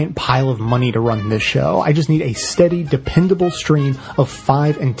a giant pile of money to run this show. I just need a steady, dependable stream of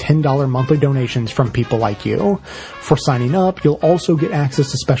 $5 and $10 monthly donations from people like you. For signing up, you'll also get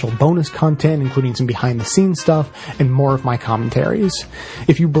access to special bonus content, including some behind-the-scenes stuff and more of my commentaries.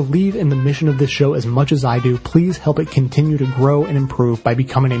 If you believe in the mission of this show as much as I do, please help it continue to grow and improve by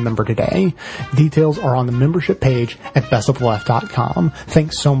becoming a member today. Details are on the membership page at bestoftheleft.com.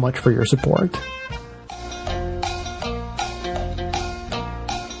 Thanks so much for your support.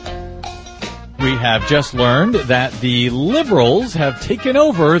 We have just learned that the Liberals have taken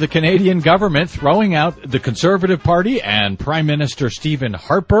over the Canadian government, throwing out the Conservative Party and Prime Minister Stephen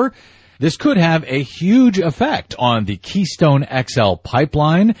Harper. This could have a huge effect on the Keystone XL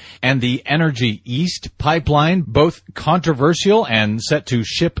pipeline and the Energy East pipeline, both controversial and set to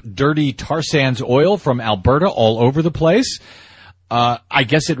ship dirty tar sands oil from Alberta all over the place. I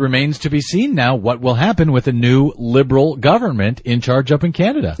guess it remains to be seen now what will happen with a new Liberal government in charge up in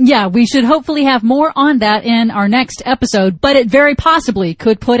Canada. Yeah, we should hopefully have more on that in our next episode, but it very possibly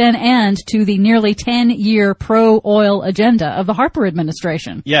could put an end to the nearly 10-year pro-oil agenda of the Harper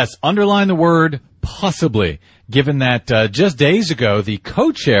administration. Yes, underline the word possibly, given that just days ago, the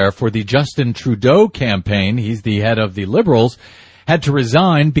co-chair for the Justin Trudeau campaign, he's the head of the Liberals, had to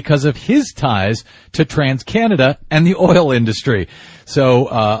resign because of his ties to TransCanada and the oil industry. So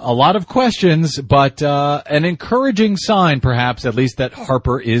a lot of questions, but an encouraging sign, perhaps, at least, that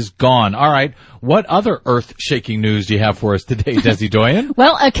Harper is gone. All right, what other earth-shaking news do you have for us today, Desi Doyen?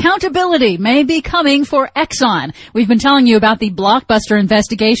 Well, accountability may be coming for Exxon. We've been telling you about the Blockbuster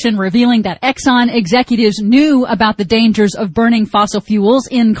investigation revealing that Exxon executives knew about the dangers of burning fossil fuels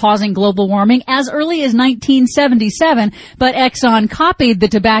in causing global warming as early as 1977, but Exxon copied the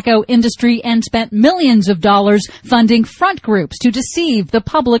tobacco industry and spent millions of dollars funding front groups to deceive the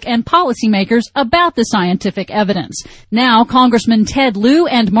public and policymakers about the scientific evidence. Now, Congressman Ted Lieu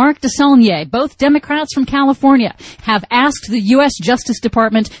and Mark DeSaulnier, both Democrats from California, have asked the U.S. Justice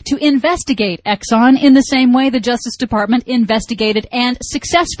Department to investigate Exxon in the same way the Justice Department investigated and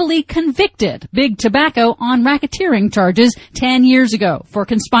successfully convicted Big Tobacco on racketeering charges 10 years ago for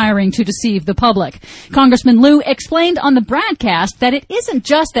conspiring to deceive the public. Congressman Lieu explained on the broadcast that it isn't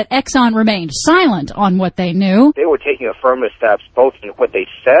just that Exxon remained silent on what they knew. They were taking affirmative steps both in what they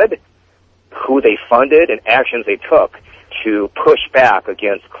said, who they funded, and actions they took to push back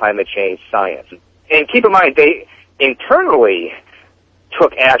against climate change science. And keep in mind, they internally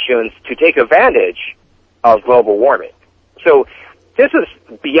took actions to take advantage of global warming. So this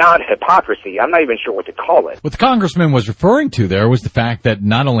is beyond hypocrisy. I'm not even sure what to call it. What the congressman was referring to there was the fact that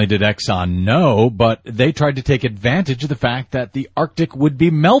not only did Exxon know, but they tried to take advantage of the fact that the Arctic would be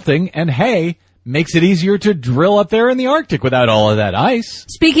melting, and hey, makes it easier to drill up there in the Arctic without all of that ice.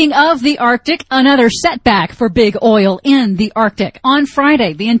 Speaking of the Arctic, another setback for big oil in the Arctic. On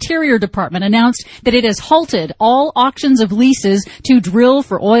Friday, the Interior Department announced that it has halted all auctions of leases to drill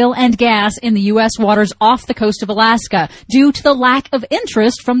for oil and gas in the U.S. waters off the coast of Alaska due to the lack of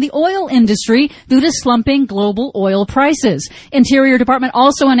interest from the oil industry due to slumping global oil prices. Interior Department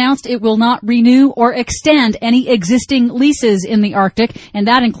also announced it will not renew or extend any existing leases in the Arctic, and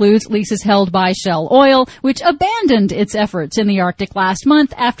that includes leases held by Shell Oil, which abandoned its efforts in the Arctic last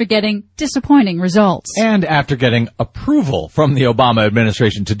month after getting disappointing results. And after getting approval from the Obama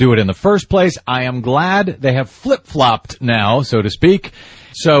administration to do it in the first place, I am glad they have flip-flopped now, so to speak.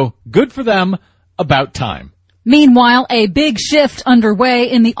 So good for them. About time. Meanwhile, a big shift underway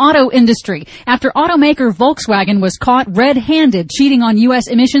in the auto industry. After automaker Volkswagen was caught red-handed cheating on U.S.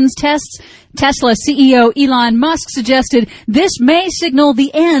 emissions tests, Tesla CEO Elon Musk suggested this may signal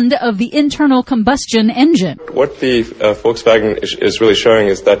the end of the internal combustion engine. What the Volkswagen is really showing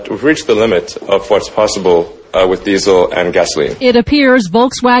is that we've reached the limit of what's possible with diesel and gasoline. It appears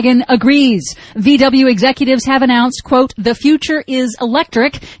Volkswagen agrees. VW executives have announced, quote, the future is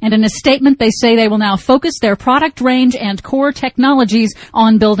electric, and in a statement they say they will now focus their product range and core technologies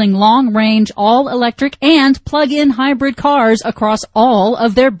on building long-range, all-electric and plug-in hybrid cars across all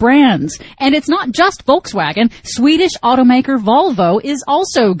of their brands. And it's not just Volkswagen. Swedish automaker Volvo is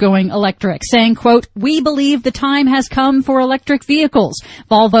also going electric, saying, quote, we believe the time has come for electric vehicles.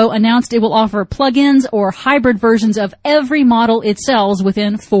 Volvo announced it will offer plug-ins or hybrid versions of every model it sells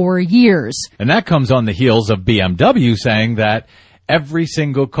within 4 years. And that comes on the heels of BMW saying that every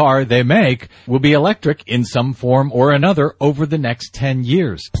single car they make will be electric in some form or another over the next 10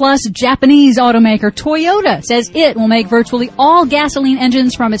 years. Plus, Japanese automaker Toyota says it will make virtually all gasoline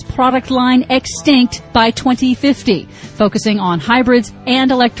engines from its product line extinct by 2050, focusing on hybrids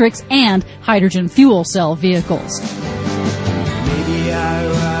and electrics and hydrogen fuel cell vehicles. Maybe I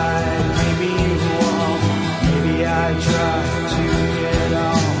ride, maybe you walk, maybe I try to get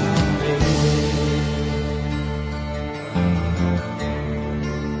on, baby.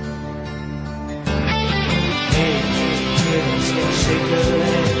 Hey, kids, shake a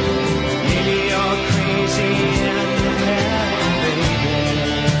leg. Maybe you're crazy and you're mad, baby.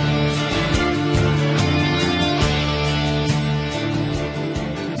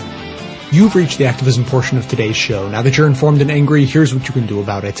 You've reached the activism portion of today's show. Now that you're informed and angry, here's what you can do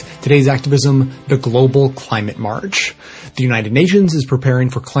about it. Today's activism, the Global Climate March. The United Nations is preparing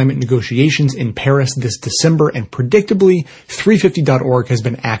for climate negotiations in Paris this December, and predictably, 350.org has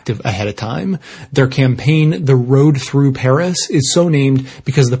been active ahead of time. Their campaign, The Road Through Paris, is so named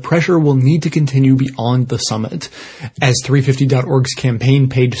because the pressure will need to continue beyond the summit. As 350.org's campaign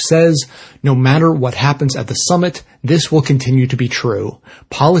page says, no matter what happens at the summit, this will continue to be true.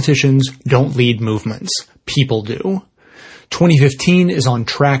 Politicians don't lead movements. People do. 2015 is on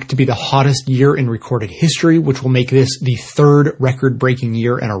track to be the hottest year in recorded history, which will make this the third record-breaking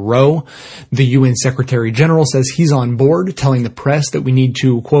year in a row. The UN Secretary General says he's on board, telling the press that we need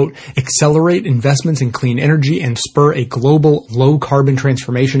to, quote, accelerate investments in clean energy and spur a global low-carbon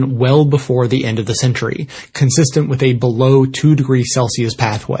transformation well before the end of the century, consistent with a below 2 degrees Celsius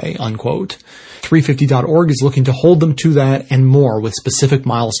pathway, unquote. 350.org is looking to hold them to that and more with specific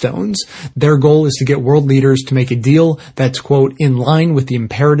milestones. Their goal is to get world leaders to make a deal that's, quote, in line with the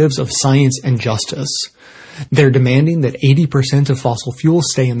imperatives of science and justice. They're demanding that 80% of fossil fuels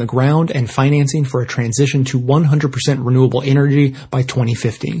stay in the ground and financing for a transition to 100% renewable energy by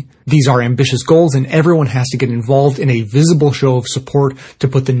 2050. These are ambitious goals, and everyone has to get involved in a visible show of support to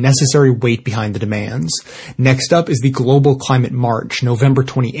put the necessary weight behind the demands. Next up is the Global Climate March, November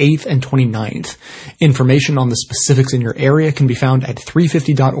 28th and 29th. Information on the specifics in your area can be found at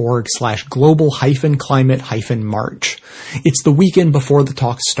 350.org/global-climate-march. It's the weekend before the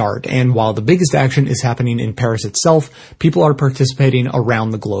talks start, and while the biggest action is happening in Paris itself, people are participating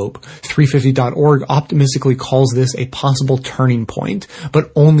around the globe. 350.org optimistically calls this a possible turning point,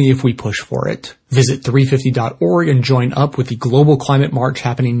 but only if we push for it. Visit 350.org and join up with the Global Climate March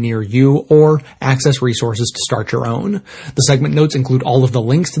happening near you, or access resources to start your own. The segment notes include all of the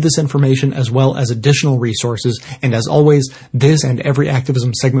links to this information as well as additional resources, and as always, this and every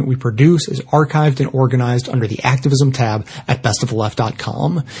activism segment we produce is archived and organized under the activism tab at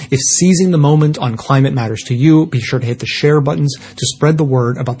bestoftheleft.com. If seizing the moment on climate matters to you, be sure to hit the share buttons to spread the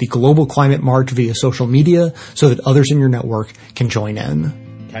word about the Global Climate March via social media so that others in your network can join in.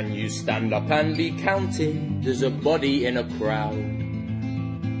 Can you stand up and be counted as a body in a crowd?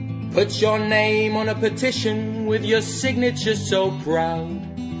 Put your name on a petition with your signature so proud.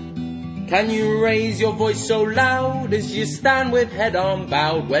 Can you raise your voice so loud as you stand with head on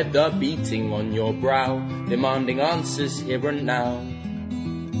bowed, weather beating on your brow, demanding answers here and now?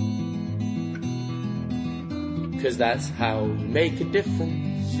 'Cause that's how you make a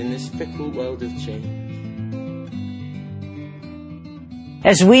difference in this fickle world of change.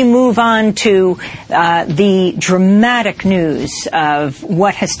 As we move on to the dramatic news of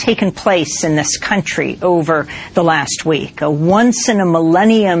what has taken place in this country over the last week, a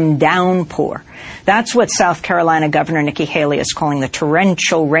once-in-a-millennium downpour. That's what South Carolina Governor Nikki Haley is calling the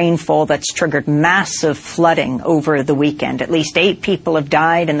torrential rainfall that's triggered massive flooding over the weekend. At least 8 people have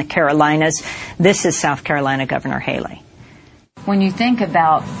died in the Carolinas. This is South Carolina Governor Haley. When you think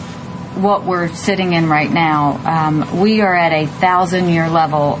about what we're sitting in right now, we are at a 1,000-year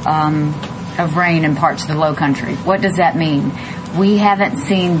level of rain in parts of the low country. What does that mean? We haven't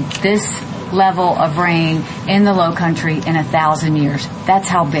seen this level of rain in the low country in 1,000 years. That's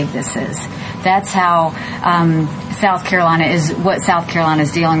how big this is. That's how South Carolina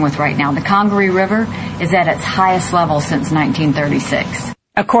is dealing with right now. The Congaree River is at its highest level since 1936.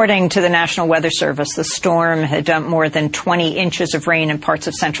 According to the National Weather Service, the storm had dumped more than 20 inches of rain in parts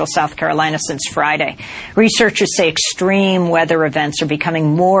of central South Carolina since Friday. Researchers say extreme weather events are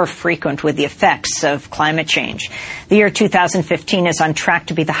becoming more frequent with the effects of climate change. The year 2015 is on track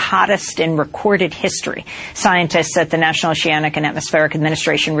to be the hottest in recorded history. Scientists at the National Oceanic and Atmospheric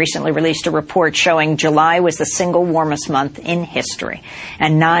Administration recently released a report showing July was the single warmest month in history,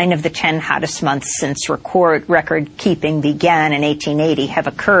 and 9 of the 10 hottest months since record keeping began in 1880 have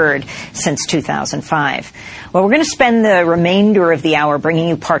occurred since 2005. Well, we're going to spend the remainder of the hour bringing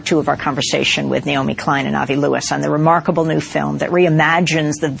you part 2 of our conversation with Naomi Klein and Avi Lewis on the remarkable new film that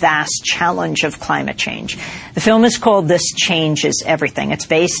reimagines the vast challenge of climate change. The film is called This Changes Everything. It's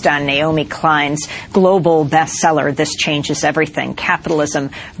based on Naomi Klein's global bestseller, This Changes Everything, Capitalism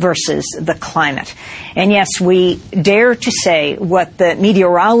versus the Climate. And yes, we dare to say what the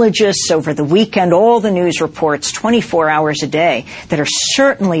meteorologists over the weekend, all the news reports 24 hours a day that are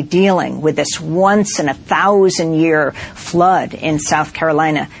certainly dealing with this once-in-a-thousand-year flood in South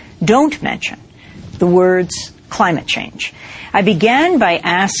Carolina don't mention the words climate change. I began by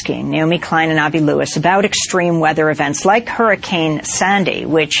asking Naomi Klein and Avi Lewis about extreme weather events like Hurricane Sandy,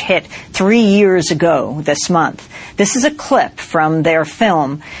 which hit 3 years ago this month. This is a clip from their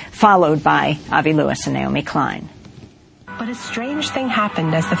film, followed by Avi Lewis and Naomi Klein. But a strange thing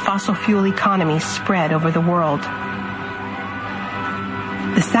happened as the fossil fuel economy spread over the world.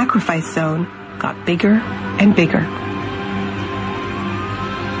 The sacrifice zone got bigger and bigger.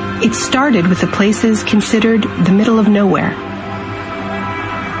 It started with the places considered the middle of nowhere.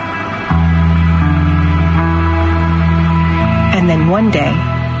 And then one day,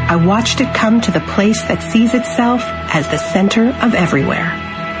 I watched it come to the place that sees itself as the center of everywhere.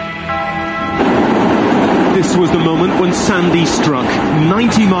 This was the moment when Sandy struck.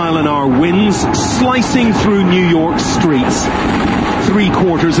 90-mile-an-hour winds slicing through New York's streets.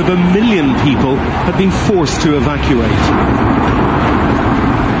 750,000 people had been forced to evacuate.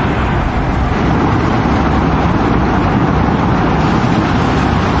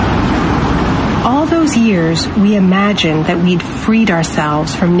 All those years, we imagined that we'd freed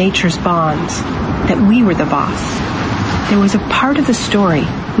ourselves from nature's bonds, that we were the boss. There was a part of the story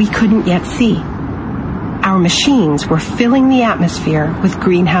we couldn't yet see. Our machines were filling the atmosphere with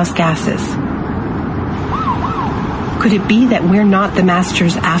greenhouse gases. Could it be that we're not the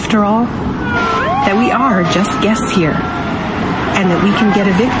masters after all? That we are just guests here, and that we can get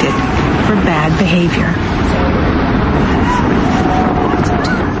evicted for bad behavior?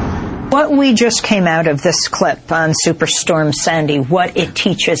 What we just came out of this clip on Superstorm Sandy, what it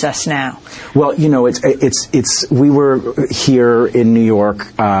teaches us now. Well, you know, we were here in New York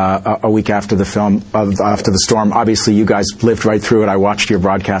a week after the after the storm. Obviously, you guys lived right through it. I watched your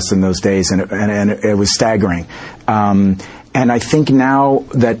broadcasts in those days, and it was staggering. And I think now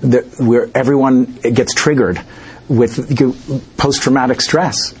that everyone gets triggered with post-traumatic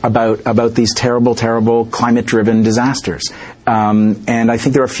stress about these terrible, terrible climate-driven disasters. And I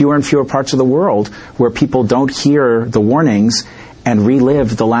think there are fewer and fewer parts of the world where people don't hear the warnings and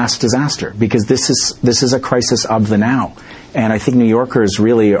relive the last disaster, because this is a crisis of the now. And I think New Yorkers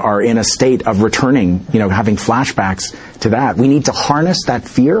really are in a state of returning, having flashbacks to that. We need to harness that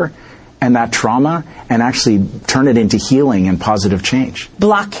fear and that trauma and actually turn it into healing and positive change.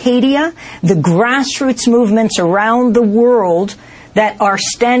 Blockadia, the grassroots movements around the world that are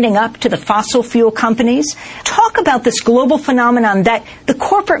standing up to the fossil fuel companies. Talk about this global phenomenon that the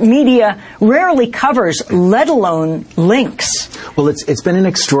corporate media rarely covers, let alone links. Well, it's been an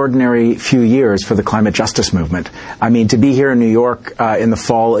extraordinary few years for the climate justice movement. I mean, to be here in New York in the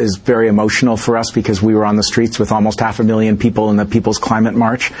fall is very emotional for us because we were on the streets with almost 500,000 people in the People's Climate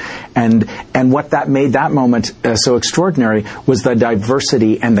March. And what that made that moment so extraordinary was the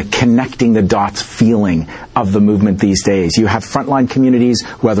diversity and the connecting the dots feeling of the movement these days. You have frontline communities,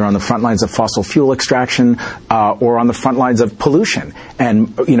 whether on the front lines of fossil fuel extraction or on the front lines of pollution. And,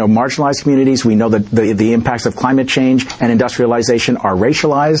 marginalized communities, we know that the impacts of climate change and industrialization are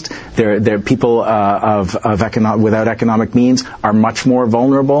racialized. They're people without economic means are much more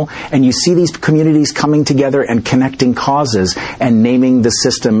vulnerable. And you see these communities coming together and connecting causes and naming the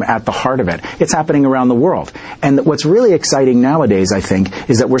system at the heart of it. It's happening around the world. And what's really exciting nowadays, I think,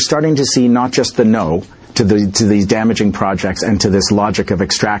 is that we're starting to see not just the no to these damaging projects and to this logic of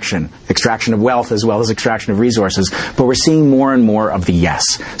extraction of wealth as well as extraction of resources, but we're seeing more and more of the yes.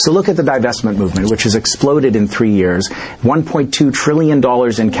 So look at the divestment movement, which has exploded in 3 years. $1.2 trillion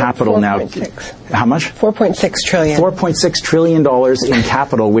in capital now. How much? $4.6 trillion. $4.6 trillion in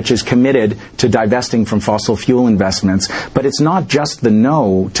capital, which is committed to divesting from fossil fuel investments. But it's not just the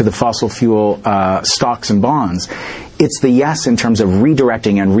no to the fossil fuel stocks and bonds. It's the yes in terms of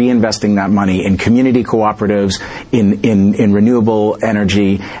redirecting and reinvesting that money in community cooperatives, in renewable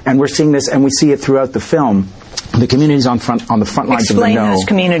energy. And we're seeing this, and we see it throughout the film. The communities on the front lines of the no. Explain those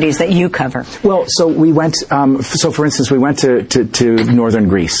communities that you cover. Well, so we went. For instance, we went to northern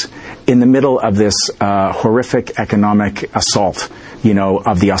Greece in the middle of this horrific economic assault.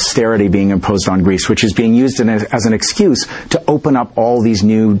 Of the austerity being imposed on Greece, which is being used as an excuse to open up all these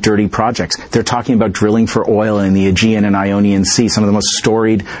new dirty projects. They're talking about drilling for oil in the Aegean and Ionian Sea, some of the most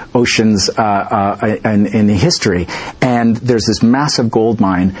storied oceans in history. And there's this massive gold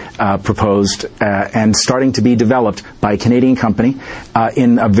mine proposed and starting to be developed by a Canadian company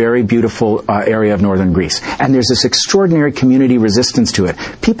in a very beautiful area of northern Greece. And there's this extraordinary community resistance to it.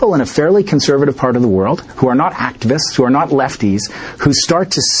 People in a fairly conservative part of the world who are not activists, who are not lefties, who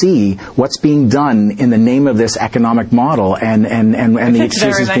start to see what's being done in the name of this economic model and the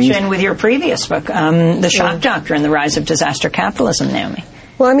excuses very much in with your previous book, The Shock Doctrine, The Rise of Disaster Capitalism, Naomi.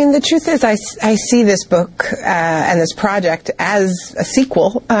 Well, I mean, the truth is I see this book and this project as a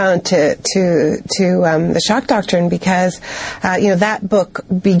sequel to The Shock Doctrine because, that book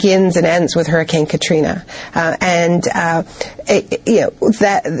begins and ends with Hurricane Katrina.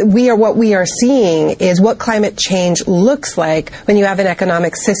 What we are seeing is what climate change looks like when you have an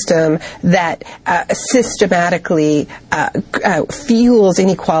economic system that systematically fuels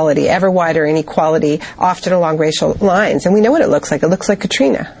inequality, ever wider inequality, often along racial lines. And we know what it looks like. It looks like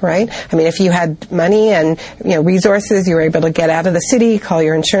Katrina. Right? I mean, if you had money and resources, you were able to get out of the city, call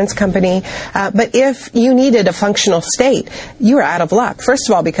your insurance company. But if you needed a functional state, you were out of luck. First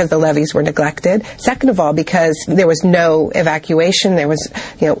of all, because the levees were neglected. Second of all, because there was no evacuation. There was,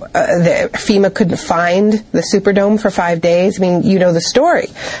 FEMA couldn't find the Superdome for 5 days. I mean, you know the story.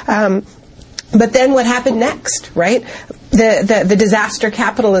 But then what happened next, right? The disaster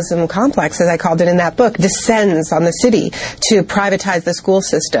capitalism complex, as I called it in that book, descends on the city to privatize the school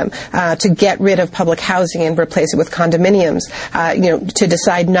system, to get rid of public housing and replace it with condominiums, to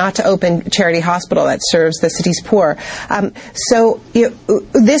decide not to open charity hospital that serves the city's poor.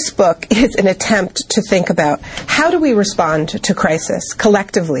 This book is an attempt to think about how do we respond to crisis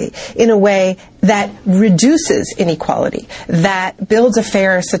collectively in a way that reduces inequality, that builds a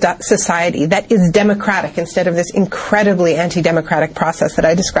fair society, that is democratic instead of this incredibly anti-democratic process that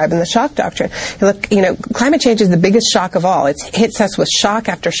I describe in The Shock Doctrine. Look, climate change is the biggest shock of all. It hits us with shock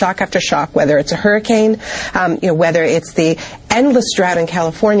after shock after shock, whether it's a hurricane, whether it's the endless drought in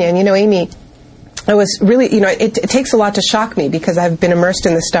California. And, Amy, I was really, it takes a lot to shock me because I've been immersed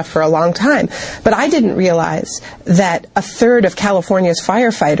in this stuff for a long time. But I didn't realize that a third of California's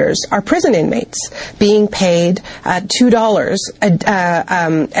firefighters are prison inmates being paid $2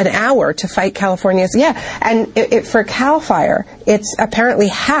 an hour to fight California's. Yeah, and for CAL FIRE, it's apparently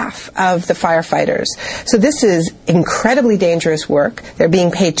half of the firefighters. So this is incredibly dangerous work. They're being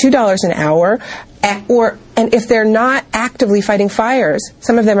paid $2 an hour. And if they're not actively fighting fires,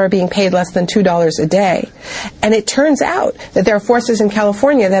 some of them are being paid less than $2 a day. And it turns out that there are forces in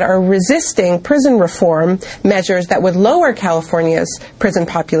California that are resisting prison reform measures that would lower California's prison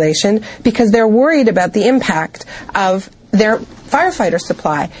population because they're worried about the impact of their firefighter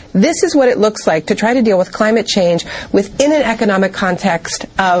supply. This is what it looks like to try to deal with climate change within an economic context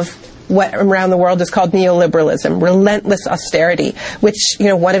of what around the world is called neoliberalism, relentless austerity, which,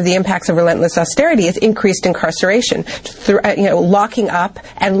 one of the impacts of relentless austerity is increased incarceration, through, locking up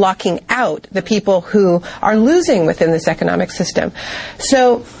and locking out the people who are losing within this economic system.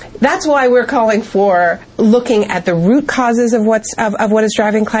 So that's why we're calling for looking at the root causes of what is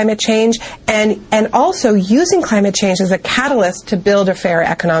driving climate change, and also using climate change as a catalyst to build a fair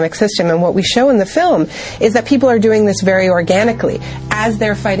economic system. And what we show in the film is that people are doing this very organically. As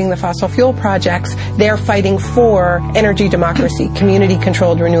they're fighting the fossil fuel projects, they're fighting for energy democracy,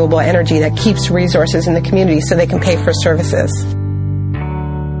 community-controlled renewable energy that keeps resources in the community so they can pay for services.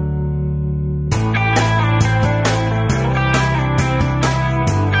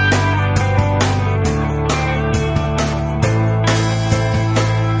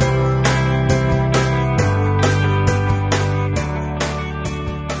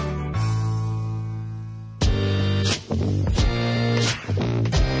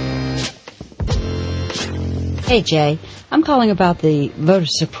 Hey, Jay, I'm calling about the voter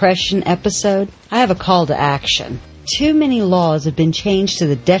suppression episode. I have a call to action. Too many laws have been changed to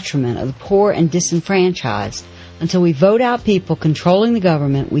the detriment of the poor and disenfranchised. Until we vote out people controlling the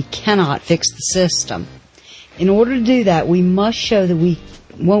government, we cannot fix the system. In order to do that, we must show that we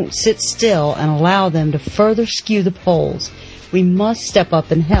won't sit still and allow them to further skew the polls. We must step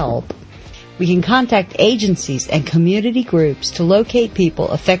up and help. We can contact agencies and community groups to locate people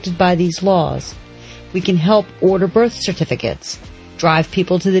affected by these laws. We can help order birth certificates, drive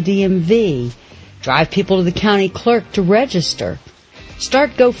people to the DMV, drive people to the county clerk to register,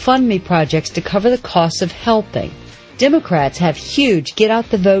 start GoFundMe projects to cover the costs of helping. Democrats have huge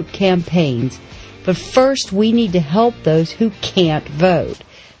get-out-the-vote campaigns, but first we need to help those who can't vote.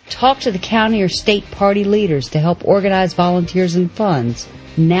 Talk to the county or state party leaders to help organize volunteers and funds.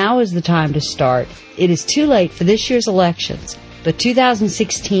 Now is the time to start. It is too late for this year's elections. But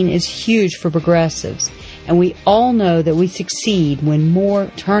 2016 is huge for progressives, and we all know that we succeed when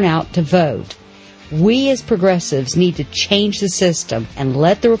more turn out to vote. We as progressives need to change the system and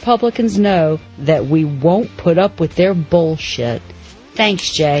let the Republicans know that we won't put up with their bullshit.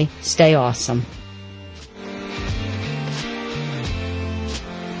 Thanks, Jay. Stay awesome.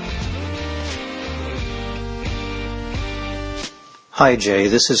 Hi, Jay.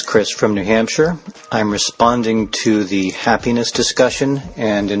 This is Chris from New Hampshire. I'm responding to the happiness discussion,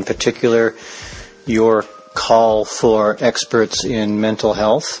 and in particular, your call for experts in mental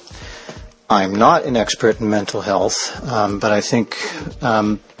health. I'm not an expert in mental health, but I think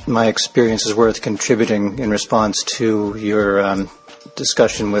my experience is worth contributing in response to your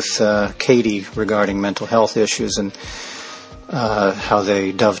discussion with Katie regarding mental health issues and how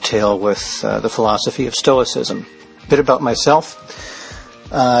they dovetail with the philosophy of Stoicism. A bit about myself.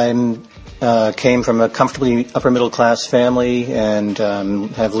 I came from a comfortably upper-middle-class family and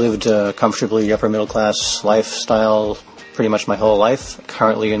have lived a comfortably upper-middle-class lifestyle pretty much my whole life,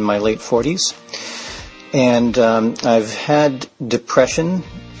 currently in my late 40s. And I've had depression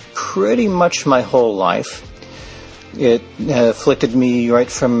pretty much my whole life. It afflicted me right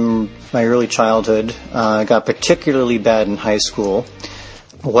from my early childhood. It got particularly bad in high school.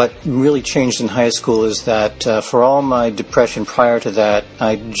 What really changed in high school is that for all my depression prior to that,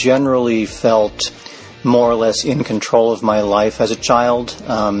 I generally felt more or less in control of my life as a child.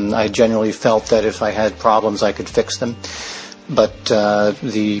 I generally felt that if I had problems, I could fix them. But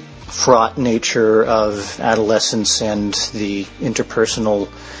the fraught nature of adolescence and the interpersonal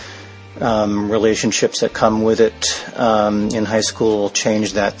relationships that come with it in high school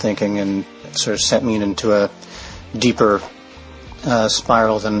changed that thinking and sort of sent me into a deeper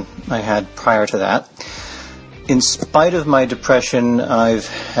spiral than I had prior to that. In spite of my depression, I've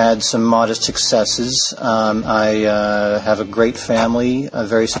had some modest successes. I have a great family, a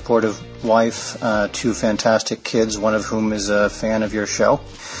very supportive wife, 2 fantastic kids, one of whom is a fan of your show.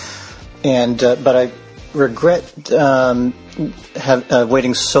 And but I regret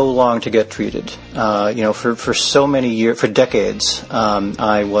waiting so long to get treated. For so many years, for decades,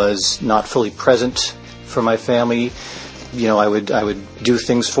 I was not fully present for my family. I would do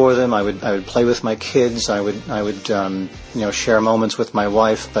things for them. I would play with my kids. I would share moments with my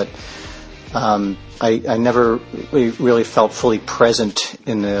wife. But I never really felt fully present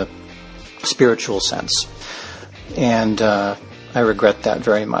in the spiritual sense, and I regret that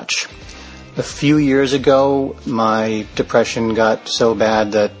very much. A few years ago, my depression got so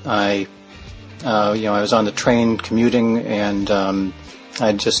bad that I was on the train commuting, and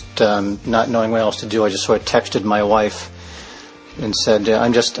I just not knowing what else to do, I just sort of texted my wife and said,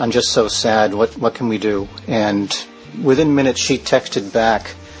 I'm just so sad. What can we do? And within minutes, she texted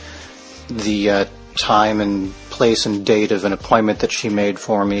back the time and place and date of an appointment that she made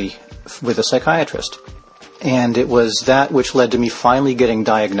for me with a psychiatrist. And it was that which led to me finally getting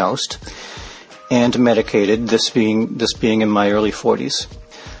diagnosed and medicated, this being in my early 40s.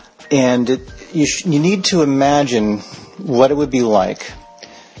 And you need to imagine what it would be like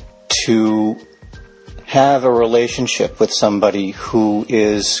to have a relationship with somebody who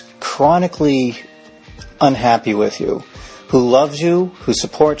is chronically unhappy with you, who loves you, who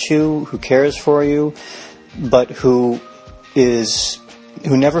supports you, who cares for you, but who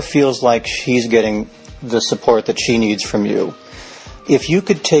never feels like she's getting the support that she needs from you. If you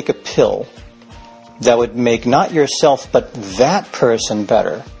could take a pill that would make not yourself but that person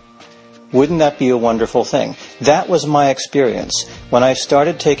better, wouldn't that be a wonderful thing? That was my experience. When I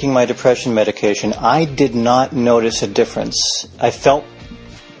started taking my depression medication, I did not notice a difference. I felt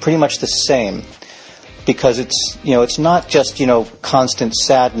pretty much the same, because it's not just, constant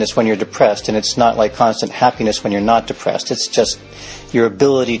sadness when you're depressed, and it's not like constant happiness when you're not depressed. It's just your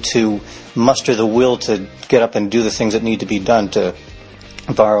ability to muster the will to get up and do the things that need to be done, to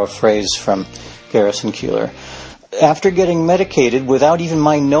borrow a phrase from Garrison Keillor. After getting medicated, without even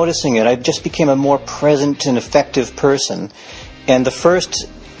my noticing it, I just became a more present and effective person. And the first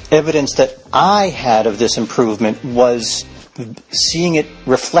evidence that I had of this improvement was seeing it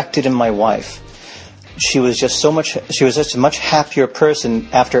reflected in my wife. She was just a much happier person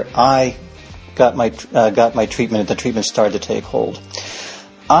after I got my treatment, and the treatment started to take hold.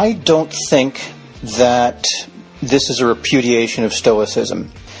 I don't think that this is a repudiation of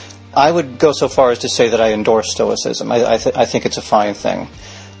Stoicism. I would go so far as to say that I endorse Stoicism. I think it's a fine thing,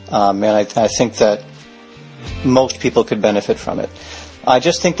 and I think that most people could benefit from it. I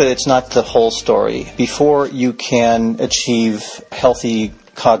just think that it's not the whole story. Before you can achieve healthy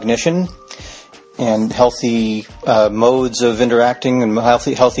cognition and healthy modes of interacting and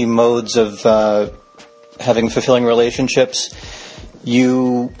healthy modes of having fulfilling relationships,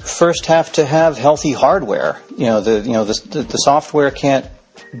 you first have to have healthy hardware. The software can't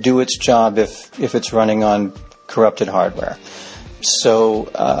do its job if it's running on corrupted hardware. So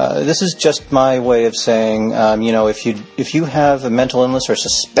this is just my way of saying, if you have a mental illness or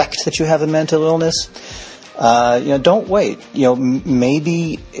suspect that you have a mental illness, don't wait.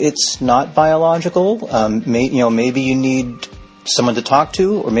 Maybe it's not biological. Maybe you need someone to talk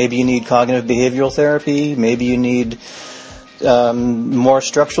to, or maybe you need cognitive behavioral therapy. Maybe you need more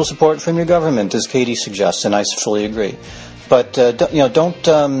structural support from your government, as Katie suggests, and I fully agree. But don't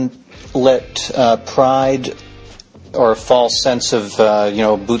let pride or a false sense of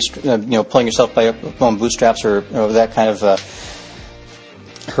pulling yourself by your own bootstraps, or that kind of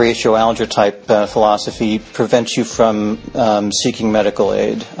Horatio Alger type philosophy prevent you from seeking medical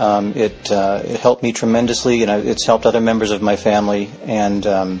aid. It helped me tremendously, and it's helped other members of my family, and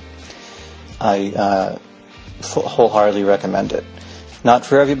I wholeheartedly recommend it. Not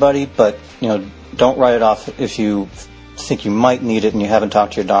for everybody, but don't write it off if you think you might need it and you haven't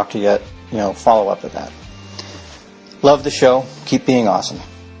talked to your doctor yet. Follow up with that. Love the show. Keep being awesome.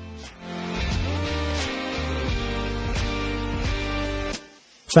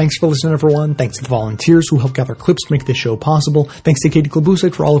 Thanks for listening, everyone. Thanks to the volunteers who help gather clips to make this show possible. Thanks to Katie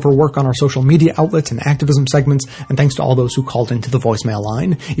Klabusich for all of her work on our social media outlets and activism segments. And thanks to all those who called into the voicemail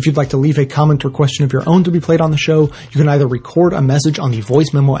line. If you'd like to leave a comment or question of your own to be played on the show, you can either record a message on the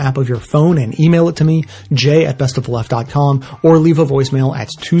voice memo app of your phone and email it to me, j@bestoftheleft.com, or leave a voicemail at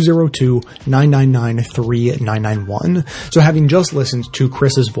 202-999-3991. So having just listened to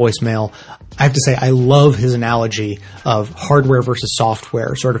Chris's voicemail, I have to say I love his analogy of hardware versus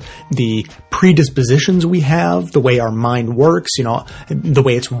software, sort of the predispositions we have, the way our mind works, the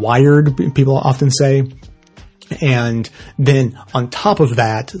way it's wired, people often say. And then on top of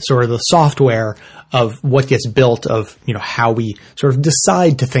that, sort of the software of what gets built of, how we sort of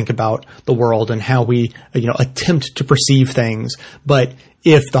decide to think about the world and how we, attempt to perceive things. But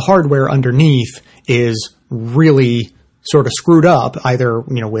if the hardware underneath is really sort of screwed up, either,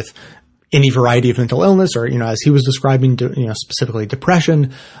 with any variety of mental illness, or, as he was describing, specifically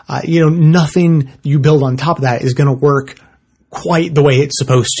depression, nothing you build on top of that is going to work quite the way it's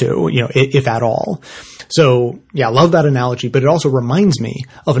supposed to, if at all. So, yeah, I love that analogy, but it also reminds me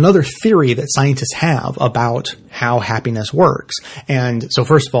of another theory that scientists have about how happiness works. And so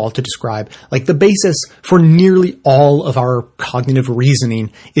first of all, to describe, the basis for nearly all of our cognitive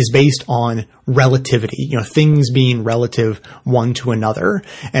reasoning is based on relativity, things being relative one to another.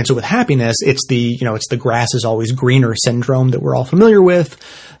 And so with happiness, it's the grass is always greener syndrome that we're all familiar with.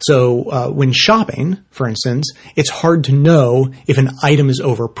 So when shopping, for instance, it's hard to know if an item is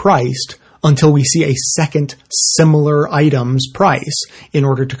overpriced until we see a second similar item's price in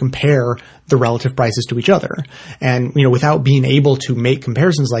order to compare the relative prices to each other. And, without being able to make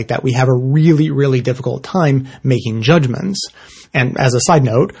comparisons like that, we have a really, really difficult time making judgments. And as a side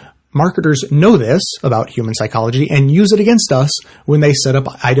note, marketers know this about human psychology and use it against us when they set up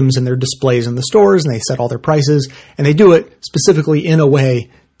items in their displays in the stores and they set all their prices, and they do it specifically in a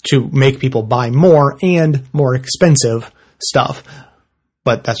way to make people buy more and more expensive stuff.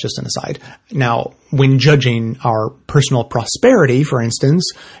 But that's just an aside. Now, when judging our personal prosperity, for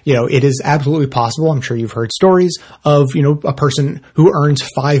instance, it is absolutely possible, I'm sure you've heard stories of, a person who earns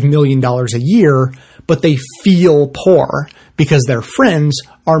 $5 million a year, but they feel poor because their friends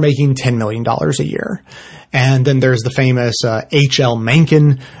are making $10 million a year. And then there's the famous H.L.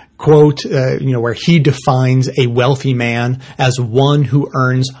 Mencken quote, where he defines a wealthy man as one who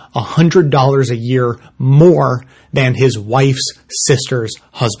earns $100 a year more than his wife's sister's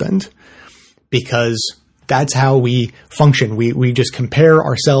husband. Because that's how we function. We just compare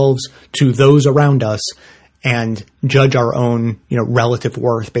ourselves to those around us and judge our own, relative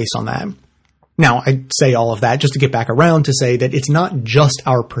worth based on that. Now, I say all of that just to get back around to say that it's not just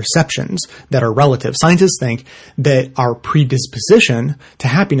our perceptions that are relative. Scientists think that our predisposition to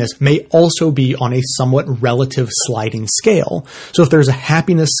happiness may also be on a somewhat relative sliding scale. So if there's a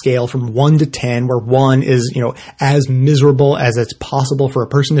happiness scale from 1 to 10, where 1 is, as miserable as it's possible for a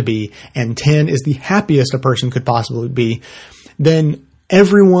person to be, and 10 is the happiest a person could possibly be, then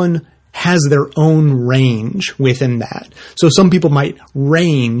everyone has their own range within that. So some people might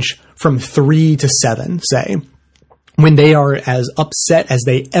range from 3 to 7, say. When they are as upset as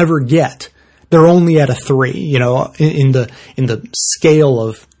they ever get, they're only at a 3. In the scale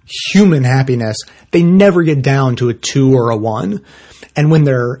of human happiness, they never get down to a 2 or a 1. And when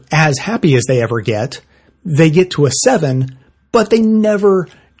they're as happy as they ever get, they get to a 7, but they never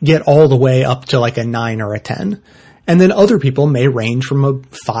get all the way up to like a 9 or a 10. And then other people may range from a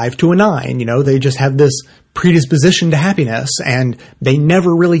 5 to a 9. They just have this predisposition to happiness and they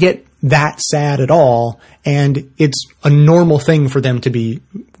never really get that sad at all. And it's a normal thing for them to be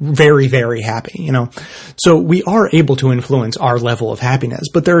very, very happy, So we are able to influence our level of happiness,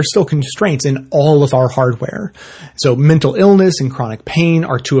 but there are still constraints in all of our hardware. So mental illness and chronic pain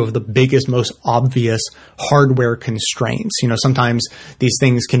are two of the biggest, most obvious hardware constraints. Sometimes these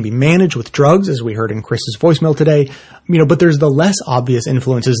things can be managed with drugs, as we heard in Chris's voicemail today, but there's the less obvious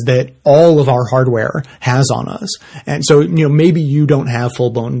influences that all of our hardware has on us. And so, maybe you don't have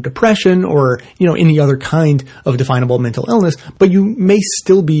full-blown depression or, any other kind of definable mental illness, but you may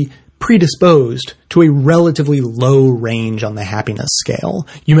still be predisposed to a relatively low range on the happiness scale.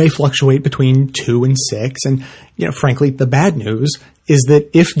 You may fluctuate between 2 and 6. And, frankly, the bad news is that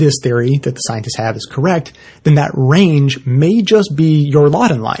if this theory that the scientists have is correct, then that range may just be your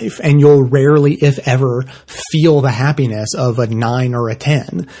lot in life, and you'll rarely, if ever, feel the happiness of a 9 or a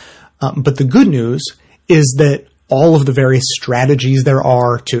 10. But the good news is that all of the various strategies there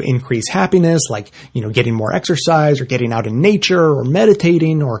are to increase happiness, like, getting more exercise or getting out in nature or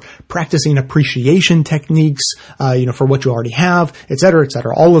meditating or practicing appreciation techniques, for what you already have, et cetera,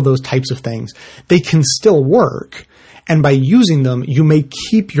 all of those types of things, they can still work. And by using them, you may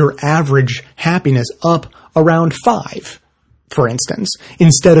keep your average happiness up around 5, for instance,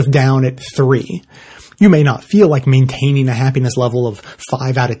 instead of down at 3. You may not feel like maintaining a happiness level of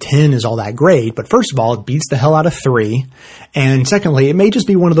 5 out of 10 is all that great, but first of all, it beats the hell out of 3. And secondly, it may just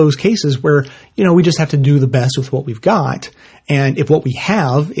be one of those cases where, we just have to do the best with what we've got. And if what we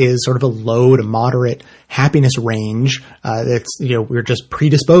have is sort of a low to moderate happiness range, that's, we're just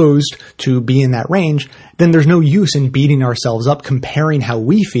predisposed to be in that range, then there's no use in beating ourselves up comparing how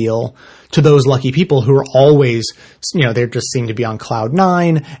we feel to those lucky people who are always, they just seem to be on cloud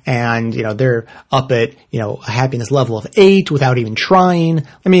 9 and, they're up at, a happiness level of 8 without even trying.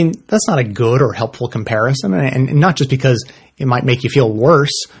 I mean, that's not a good or helpful comparison. And not just because it might make you feel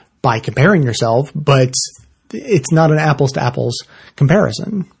worse by comparing yourself, but it's not an apples to apples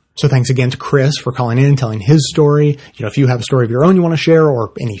comparison. So thanks again to Chris for calling in and telling his story. If you have a story of your own you want to share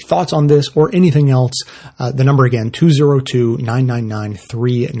or any thoughts on this or anything else, the number again,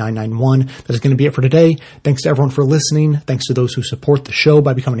 202-999-3991. That is going to be it for today. Thanks to everyone for listening. Thanks to those who support the show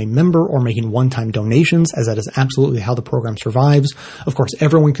by becoming a member or making one-time donations, as that is absolutely how the program survives. Of course,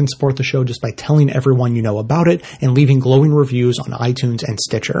 everyone can support the show just by telling everyone you know about it and leaving glowing reviews on iTunes and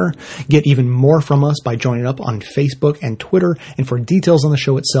Stitcher. Get even more from us by joining up on Facebook and Twitter. And for details on the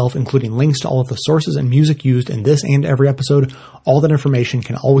show itself, itself, including links to all of the sources and music used in this and every episode. All that information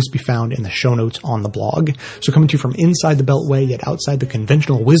can always be found in the show notes on the blog. So coming to you from inside the Beltway, yet outside the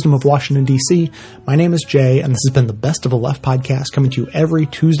conventional wisdom of Washington, D.C., my name is Jay, and this has been the Best of the Left podcast, coming to you every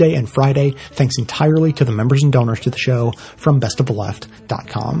Tuesday and Friday, thanks entirely to the members and donors to the show from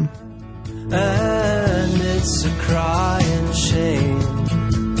bestoftheleft.com. And it's a crying shame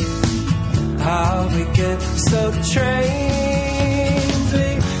how we get so trained.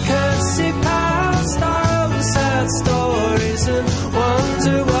 We can't see past all the sad stories and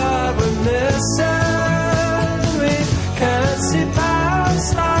wonder what we're missing. We can't see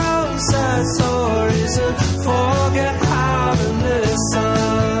past all the sad stories and forget how to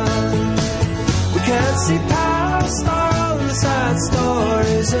listen. We can't see past all the sad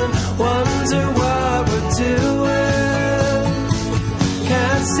stories and wonder what we're doing.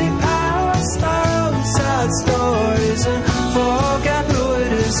 Can't see